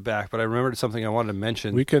jumping back, but I remembered something I wanted to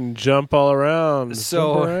mention. We can jump all around.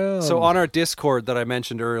 So on our Discord that I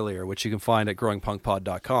mentioned earlier, which you can find at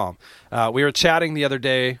growingpunkpod.com, we were chatting the other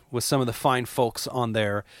day with some of the fine folks on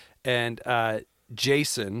there, and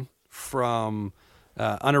Jason from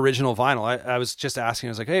Unoriginal Vinyl, I was just asking,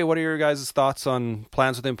 I was like, hey, what are your guys' thoughts on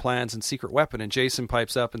Plans Within Plans and Secret Weapon? And Jason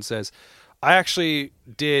pipes up and says, I actually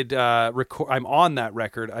did record. I'm on that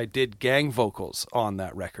record. I did gang vocals on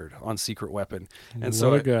that record on Secret Weapon, and so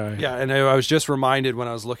What a guy. yeah. And I was just reminded when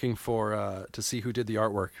I was looking for to see who did the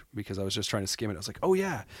artwork, because I was just trying to skim it. I was like, oh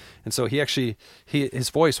yeah. And so his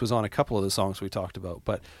voice was on a couple of the songs we talked about.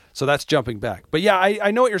 But so that's jumping back. But yeah, I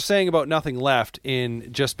know what you're saying about Nothing Left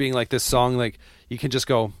in just being like this song. Like you can just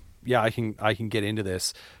go, yeah, I can get into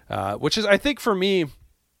this, which is, I think, for me,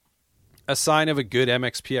 a sign of a good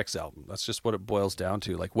MXPX album. That's just what it boils down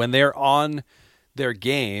to. Like when they're on their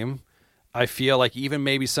game, I feel like even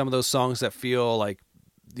maybe some of those songs that feel like,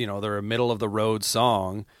 you know, they're a middle of the road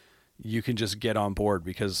song, you can just get on board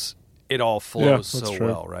because it all flows so true.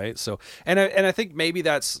 well, right? So, and I think maybe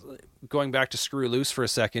that's going back to Screw Loose for a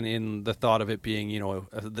second, in the thought of it being, you know,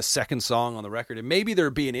 the second song on the record, and maybe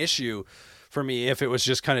there'd be an issue for me if it was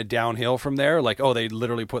just kind of downhill from there. Like, oh, they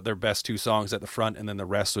literally put their best two songs at the front and then the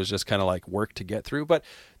rest was just kind of like work to get through. But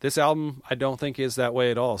this album, I don't think is that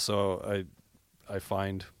way at all. So I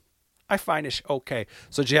find it okay.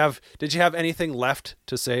 So did you have anything left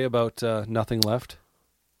to say about Nothing Left?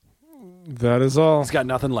 That is all. He's got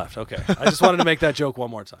nothing left. Okay. I just wanted to make that joke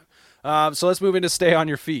one more time. So let's move into Stay on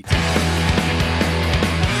Your Feet.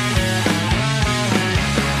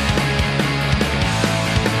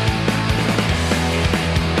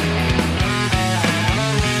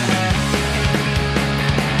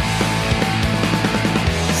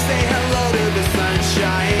 Say hello to the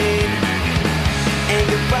sunshine and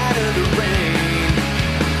goodbye to the rain.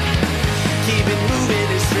 Keep it moving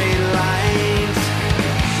in straight lines,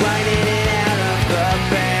 riding it out of the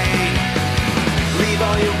pain. Leave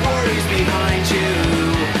all your worries behind you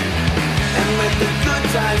and let the good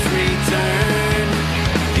times return.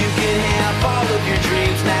 You can have all of your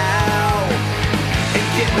dreams now and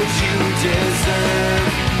get what you deserve.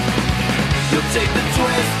 You'll take the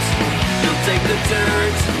twists, you'll take the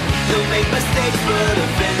turns, you'll make mistakes but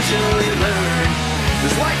eventually learn.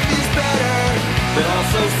 'Cause life is better, but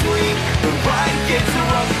also sweet. The ride gets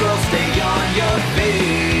rough, girl, stay on your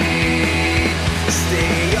feet.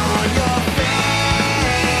 Stay on your feet.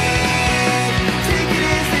 Take it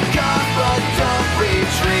as it comes, but don't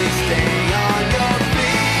retreat. Stay on your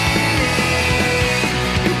feet.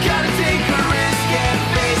 You gotta take a risk and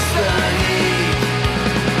face the heat.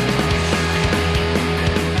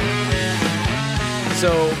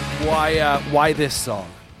 So why this song?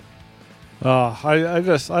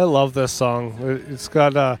 I love this song. It's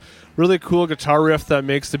got a really cool guitar riff that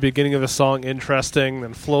makes the beginning of the song interesting,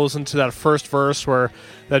 and flows into that first verse where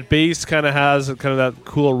that bass kind of has kind of that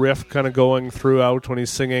cool riff kind of going throughout when he's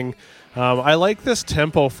singing. I like this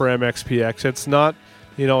tempo for MXPX. It's not,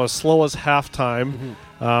 you know, as slow as Halftime,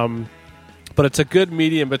 but it's a good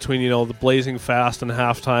medium between, you know, the blazing fast and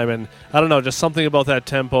Halftime. And I don't know, just something about that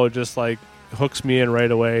tempo just like hooks me in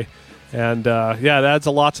right away. And yeah, it adds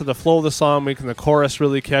a lot to the flow of the song, making the chorus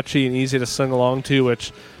really catchy and easy to sing along to,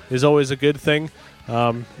 which is always a good thing.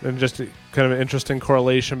 And just kind of an interesting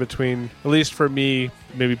correlation between, at least for me,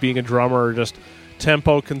 maybe being a drummer, or just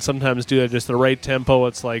tempo can sometimes do it. Just the right tempo,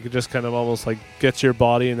 it's like it just kind of almost like gets your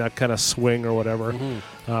body in that kind of swing or whatever.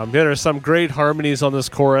 Yeah, there's some great harmonies on this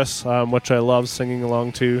chorus, which I love singing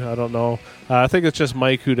along to. I don't know. I think it's just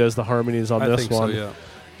Mike who does the harmonies on this one. So, yeah.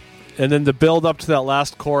 And then the build up to that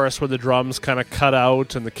last chorus where the drums kind of cut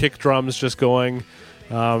out and the kick drums just going.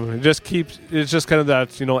 It just keeps, it's just kind of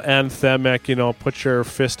that, you know, anthemic, you know, put your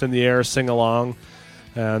fist in the air, sing along.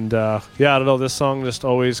 And yeah, I don't know, this song just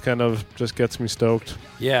always kind of just gets me stoked.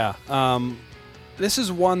 Yeah. This is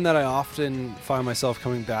one that I often find myself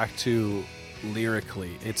coming back to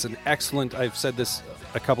lyrically. It's an excellent, I've said this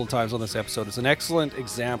a couple of times on this episode, it's an excellent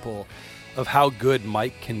example of how good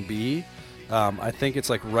Mike can be. I think it's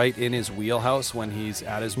like right in his wheelhouse when he's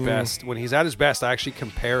at his best. When he's at his best, I actually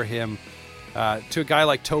compare him to a guy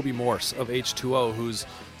like Toby Morse of H2O, whose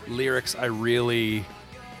lyrics I really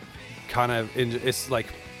kind of, it's like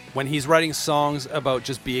when he's writing songs about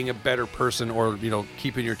just being a better person, or, you know,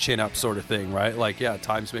 keeping your chin up sort of thing, right? Like, yeah,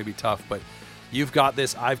 times may be tough, but you've got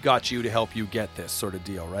this, I've got you to help you get this sort of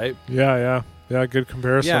deal, right? Yeah, good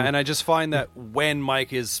comparison. Yeah, and I just find that when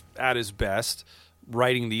Mike is at his best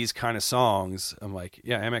writing these kind of songs, I'm like,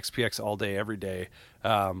 yeah, MXPX all day, every day,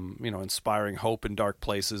 you know, inspiring hope in dark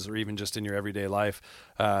places, or even just in your everyday life.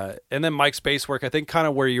 And then Mike's bass work, I think kind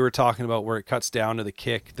of where you were talking about, where it cuts down to the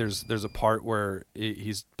kick, there's a part where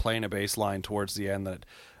he's playing a bass line towards the end that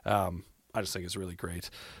I just think is really great.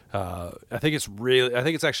 I think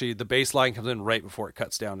it's actually, the bass line comes in right before it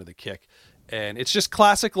cuts down to the kick. And it's just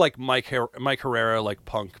classic, like Mike Herrera, like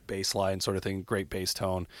punk bass line sort of thing, great bass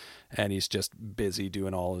tone. And he's just busy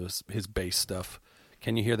doing all of his bass stuff.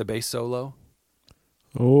 Can you hear the bass solo?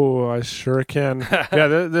 Oh, I sure can.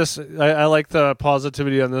 Yeah, I like the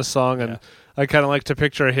positivity on this song, and I kind of like to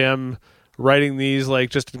picture him writing these, like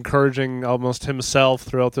just encouraging almost himself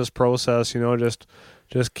throughout this process.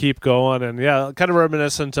 Just keep going, and kind of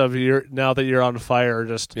reminiscent of now that you're on fire.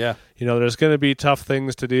 There's going to be tough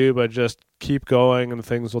things to do, but just keep going, and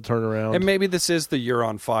things will turn around. And maybe this is the "You're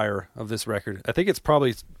on Fire" of this record. I think it's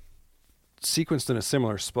probably sequenced in a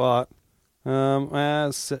similar spot.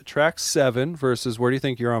 As track 7 versus where do you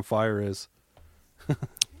think "You're on Fire" is?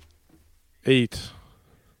 8,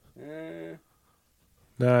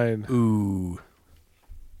 9, Ooh,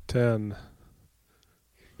 10.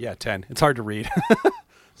 yeah, 10. It's hard to read.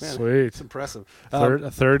 Man, Sweet, it's impressive. a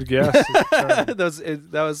third guess.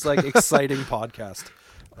 that was like exciting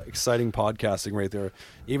exciting podcasting right there.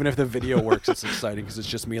 Even if the video works, it's exciting because it's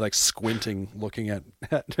just me like squinting, looking at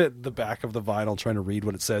the back of the vinyl, trying to read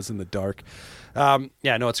what it says in the dark.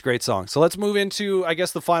 It's a great song. So let's move into, I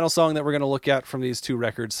guess, the final song that we're going to look at from these two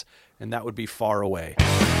records, and that would be "Far Away."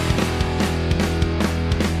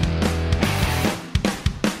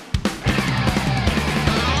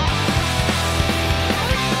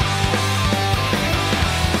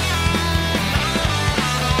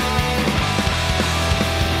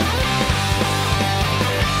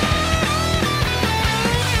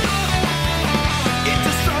 It's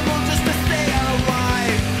a struggle just to stay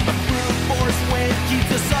alive. A brute force wind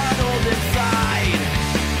keeps us huddled inside.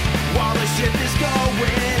 While the ship is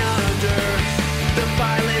going under, the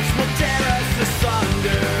violence will tear us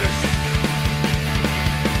asunder.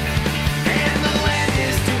 And the land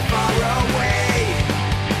is too far away.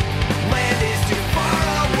 Land is too far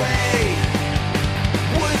away.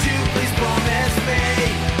 Would you please promise me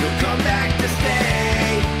you'll come back to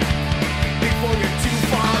stay before you're too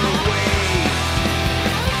far away?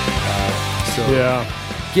 So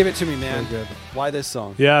give it to me, man. Very good. Why this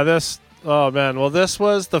song? Yeah, oh man. Well, this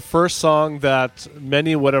was the first song that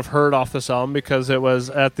many would have heard off this album because it was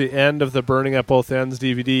at the end of the Burning at Both Ends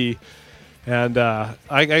DVD. And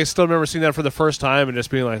I still remember seeing that for the first time and just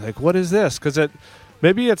being like what is this? Because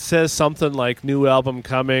maybe it says something like new album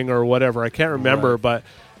coming or whatever. I can't remember, but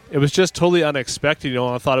it was just totally unexpected.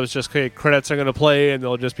 I thought it was just, okay, credits are going to play and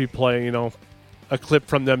they'll just be playing, a clip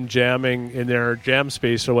from them jamming in their jam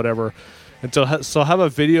space or whatever. And so have a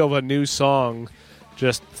video of a new song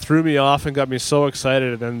just threw me off and got me so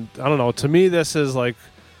excited. And I don't know, to me this is like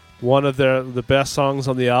one of the best songs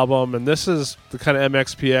on the album, and this is the kind of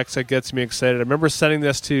MXPX that gets me excited. I remember sending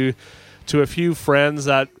this to a few friends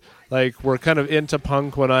that like were kind of into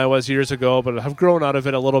punk when I was years ago, but have grown out of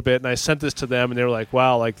it a little bit, and I sent this to them and they were like,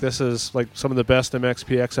 wow, like this is like some of the best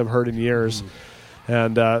MXPX I've heard in years.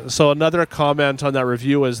 And so another comment on that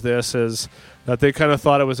review is that they kind of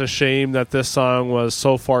thought it was a shame that this song was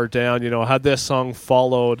so far down. Had this song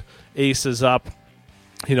followed Aces Up,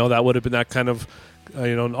 that would have been that kind of,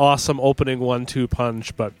 an awesome opening 1-2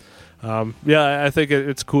 punch. But I think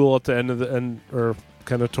it's cool at the end or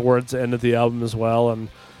kind of towards the end of the album as well. And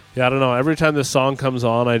I don't know. Every time this song comes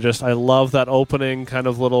on, I love that opening kind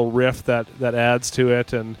of little riff that adds to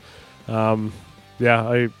it. And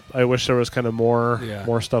I wish there was kind of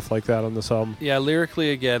more stuff like that on this album. Yeah,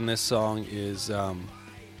 lyrically, again, this song is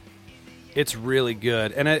it's really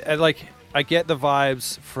good, and I get the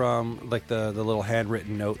vibes from like the little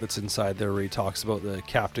handwritten note that's inside there where he talks about the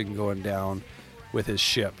captain going down with his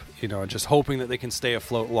ship, just hoping that they can stay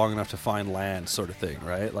afloat long enough to find land, sort of thing,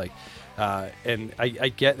 right? Like, and I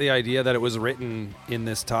get the idea that it was written in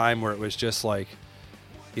this time where it was just like,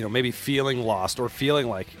 maybe feeling lost or feeling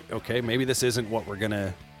like, okay, maybe this isn't what we're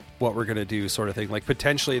gonna do, sort of thing. Like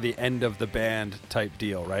potentially the end of the band type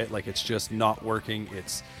deal, right? Like it's just not working.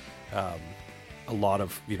 It's a lot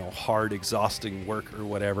of hard, exhausting work or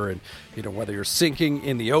whatever, and whether you're sinking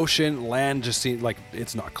in the ocean, land just seems like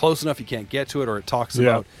it's not close enough. You can't get to it, or it talks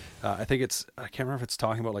about. I can't remember if it's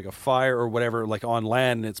talking about like a fire or whatever, like on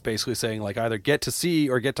land, and it's basically saying like either get to sea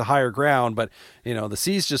or get to higher ground, but the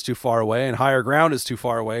sea's just too far away and higher ground is too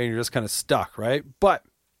far away and you're just kind of stuck, right? But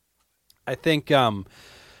I think this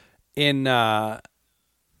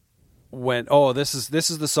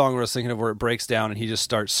is the song where I was thinking of where it breaks down and he just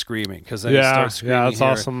starts screaming, because then he starts screaming. Yeah, that's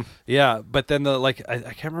awesome. Yeah, but then I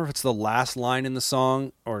can't remember if it's the last line in the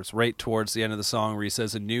song or it's right towards the end of the song where he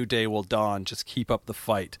says, "A new day will dawn, just keep up the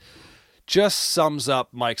fight." Just sums up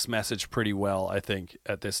Mike's message pretty well, I think,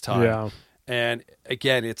 at this time. Yeah. And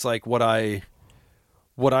again, it's like what I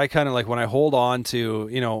kind of like when I hold on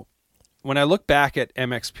to, when I look back at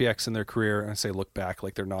MXPX in their career, and I say look back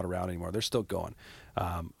like they're not around anymore, they're still going.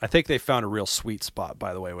 I think they found a real sweet spot,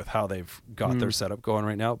 by the way, with how they've got their setup going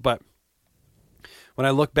right now. But when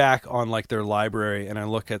I look back on like their library and I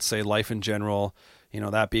look at, say, Life in General,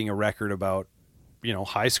 that being a record about,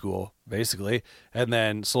 high school basically, and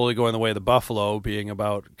then slowly going the way of the Buffalo being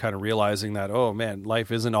about kind of realizing that, oh man,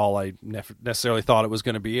 life isn't all I necessarily thought it was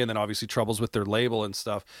going to be, and then obviously troubles with their label and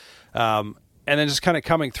stuff, and then just kind of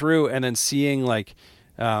coming through and then seeing like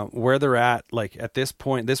where they're at, like at this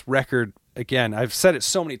point. This record, again, I've said it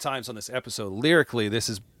so many times on this episode, lyrically this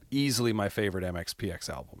is easily my favorite MXPX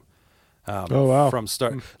album. Oh wow! From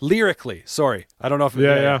start lyrically, sorry, I don't know if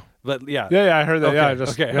but yeah, I heard that. Okay, Yeah, I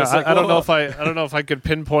just okay. yeah, Like, I don't know if I could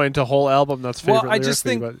pinpoint a whole album that's favorite. Well, I just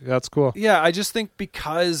think but that's cool. Yeah, I just think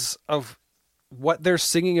because of what they're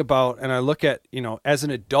singing about, and I look at, as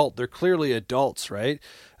an adult, they're clearly adults, right?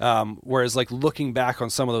 Whereas like looking back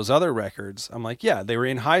on some of those other records, I'm like, yeah, they were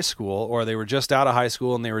in high school or they were just out of high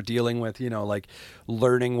school and they were dealing with, like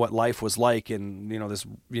learning what life was like, and this,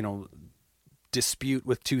 dispute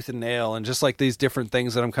with tooth and nail, and just like these different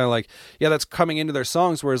things that I'm kind of like, yeah, that's coming into their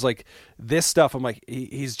songs. Whereas like this stuff, I'm like,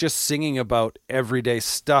 he's just singing about everyday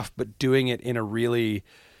stuff, but doing it in a really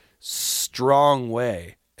strong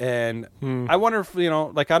way. And I wonder if,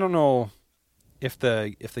 like, I don't know if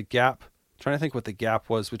the gap, I'm trying to think what the gap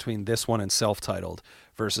was between this one and Self-Titled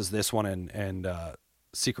versus this one and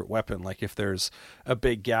Secret Weapon, like if there's a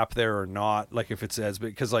big gap there or not, like if it's as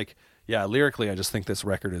big, because like, yeah, lyrically, I just think this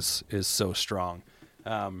record is so strong.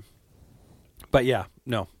 But yeah,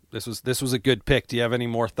 no, this was a good pick. Do you have any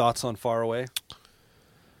more thoughts on Far Away?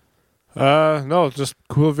 No, just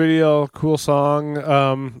cool video, cool song.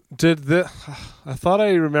 I thought I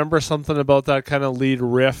remember something about that kind of lead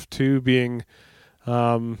riff too being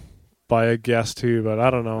by a guest too, but I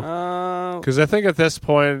don't know. Because I think at this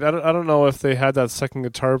point, I don't know if they had that second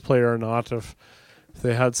guitar player or not, if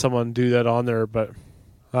they had someone do that on there, but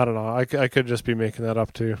I don't know. I could just be making that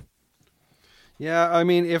up too. Yeah, I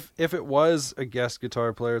mean, if it was a guest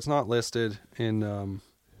guitar player, it's not listed in.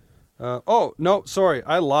 Oh no, sorry,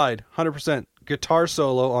 I lied. 100% guitar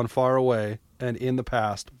solo on Far Away and In the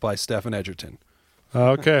Past by Stephen Edgerton.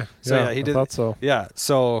 Okay, So yeah, he did. I thought so. Yeah,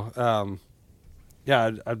 so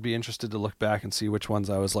yeah, I'd be interested to look back and see which ones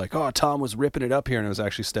I was like, oh, Tom was ripping it up here, and it was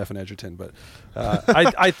actually Stephen Edgerton. But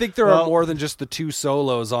I think there are more than just the two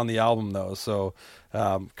solos on the album, though. So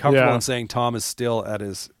comfortable in saying Tom is still at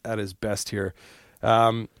his best here.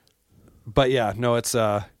 But yeah, no, it's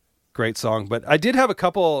a great song. But I did have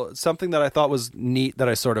something that I thought was neat that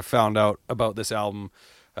I sort of found out about this album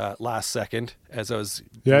last second as I was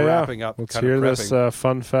wrapping up. Let's hear this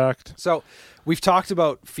fun fact. So we've talked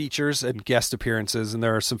about features and guest appearances, and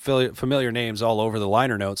there are some familiar names all over the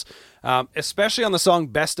liner notes, especially on the song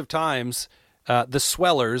Best of Times. The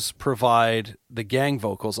Swellers provide the gang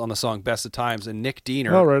vocals on the song Best of Times, and Nick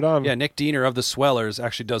Diener. Oh, right on. Yeah, Nick Diener of the Swellers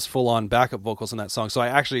actually does full-on backup vocals in that song. So I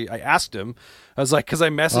asked him, I was like, because I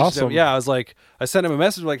messaged him. Yeah, I sent him a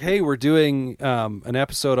message like, hey, we're doing an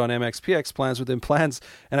episode on MXPX, Plans Within Plans,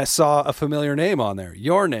 and I saw a familiar name on there,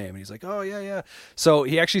 your name. And he's like, oh, yeah. So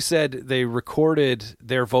he actually said they recorded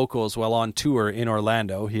their vocals while on tour in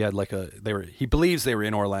Orlando. He had he believes they were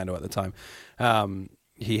in Orlando at the time.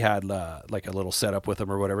 He had like a little setup with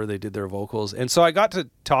them or whatever. They did their vocals. And so I got to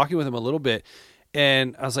talking with him a little bit,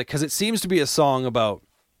 and I was like, because it seems to be a song about,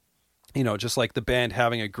 just like the band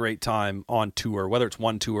having a great time on tour, whether it's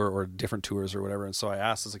one tour or different tours or whatever. And so I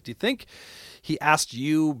asked, do you think he asked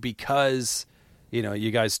you because,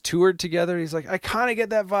 you guys toured together? He's like, I kind of get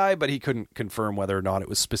that vibe, but he couldn't confirm whether or not it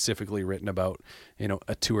was specifically written about,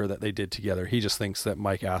 a tour that they did together. He just thinks that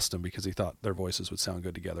Mike asked him because he thought their voices would sound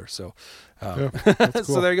good together. So, that's cool.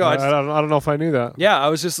 So there you go. I don't know if I knew that. Yeah, I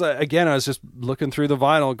was just looking through the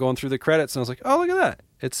vinyl, going through the credits, and I was like, oh, look at that.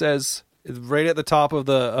 It says right at the top of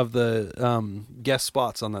the guest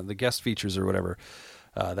spots on the guest features or whatever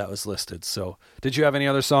that was listed. So, did you have any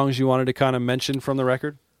other songs you wanted to kind of mention from the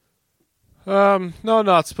record? No,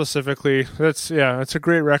 not specifically. It's a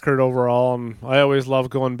great record overall, and I always love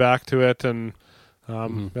going back to it. And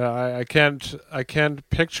I can't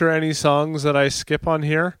picture any songs that I skip on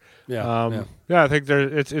here. I think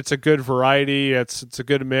it's a good variety. It's a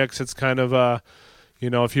good mix. It's kind of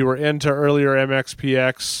if you were into earlier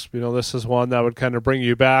MXPX, this is one that would kind of bring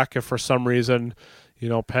you back. If for some reason,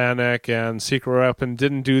 Panic and Secret Weapon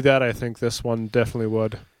didn't do that, I think this one definitely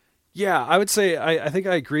would. Yeah, I would say I think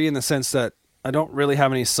I agree in the sense that I don't really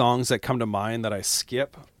have any songs that come to mind that I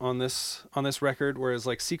skip on this record. Whereas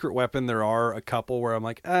like Secret Weapon, there are a couple where I'm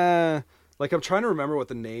like I'm trying to remember what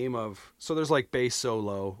the name of. So there's like Bass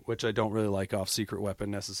Solo, which I don't really like off Secret Weapon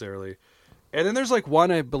necessarily. And then there's like one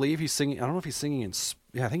I believe he's singing. I don't know if he's singing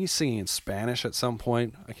I think he's singing in Spanish at some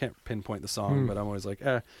point. I can't pinpoint the song, but I'm always like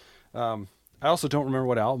I also don't remember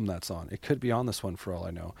what album that's on. It could be on this one for all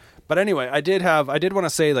I know. But anyway, I did want to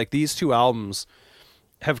say like these two albums,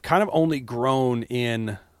 have kind of only grown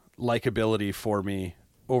in likability for me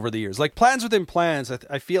over the years. Like Plans Within Plans,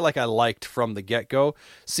 I feel like I liked from the get-go.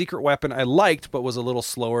 Secret Weapon I liked, but was a little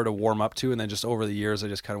slower to warm up to, and then just over the years I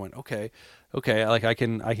just kind of went, okay, like I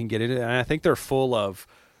can get into it. And I think they're full of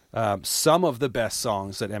some of the best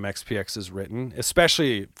songs that MXPX has written,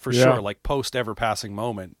 especially for sure, like post Ever Passing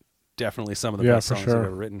Moment, definitely some of the best songs they've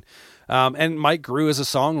ever written. And Mike grew as a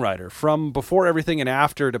songwriter. From Before Everything and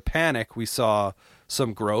After to Panic, we saw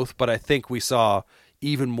some growth, but I think we saw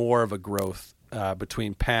even more of a growth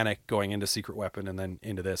between Panic going into Secret Weapon and then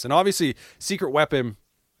into this. And obviously Secret Weapon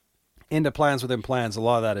into Plans Within Plans, a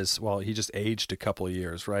lot of that is, well, he just aged a couple of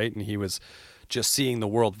years, right? And he was just seeing the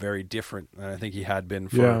world very different than I think he had been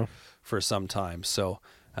for some time. So,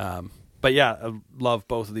 but yeah, I love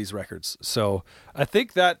both of these records. So I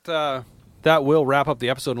think that that will wrap up the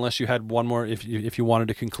episode, unless you had one more, if you wanted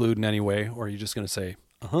to conclude in any way, or are you just going to say,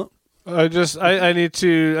 I need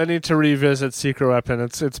to revisit Secret Weapon.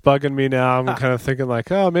 It's bugging me now. I'm kind of thinking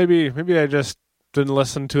like, oh, maybe I just didn't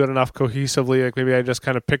listen to it enough cohesively. Like maybe I just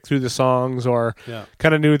kind of picked through the songs, or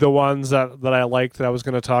kind of knew the ones that I liked that I was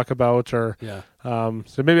going to talk about, or so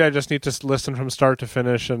maybe I just need to listen from start to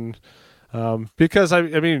finish. And because I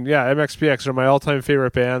mean, MXPX are my all-time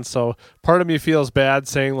favorite band, so part of me feels bad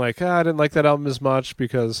saying like, I didn't like that album as much,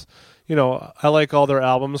 because I like all their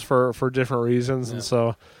albums for different reasons, and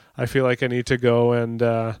so I feel like I need to go and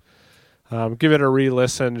give it a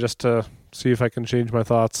re-listen just to see if I can change my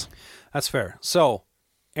thoughts. That's fair. So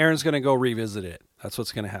Aaron's going to go revisit it. That's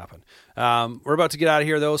what's going to happen. We're about to get out of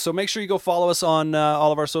here, though, so make sure you go follow us on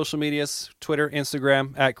all of our social medias, Twitter,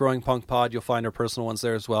 Instagram, at Growing Punk Pod. You'll find our personal ones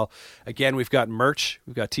there as well. Again, we've got merch.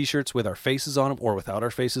 We've got T-shirts with our faces on them, or without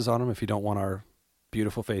our faces on them if you don't want our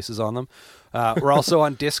beautiful faces on them. We're also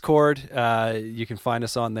on Discord. You can find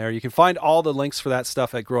us on there. You can find all the links for that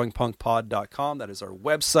stuff at growingpunkpod.com. That is our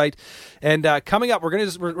website. And coming up,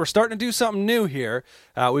 we're starting to do something new here.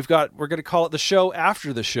 We're going to call it the show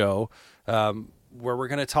after the show, where we're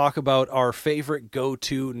going to talk about our favorite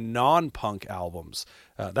go-to non-punk albums.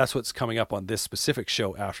 That's what's coming up on this specific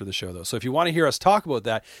show after the show, though. So if you want to hear us talk about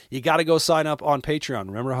that, you got to go sign up on Patreon.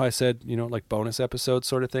 Remember how I said, like bonus episodes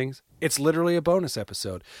sort of things? It's literally a bonus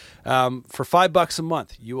episode. For $5 a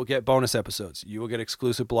month, you will get bonus episodes. You will get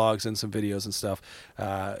exclusive blogs and some videos and stuff.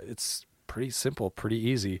 It's pretty simple, pretty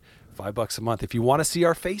easy. $5 a month. If you want to see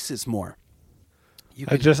our faces more,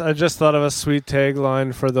 I just thought of a sweet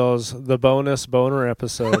tagline for the bonus boner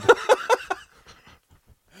episode.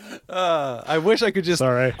 I wish I could just.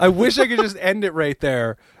 Sorry. I wish I could just end it right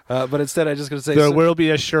there, but instead I just going to say there will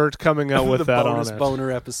be a shirt coming out with the that bonus on it.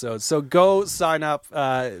 Boner episode. So go sign up,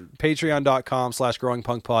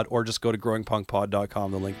 patreon.com/growingpunkpod, or just go to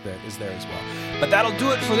growingpunkpod.com. The link there is there as well. But that'll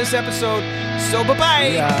do it for this episode. So bye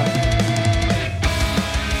bye.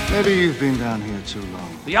 Maybe you've been down here too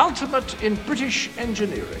long. The ultimate in British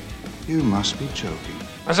engineering. You must be joking.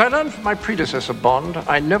 As I learned from my predecessor, Bond,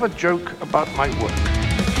 I never joke about my work.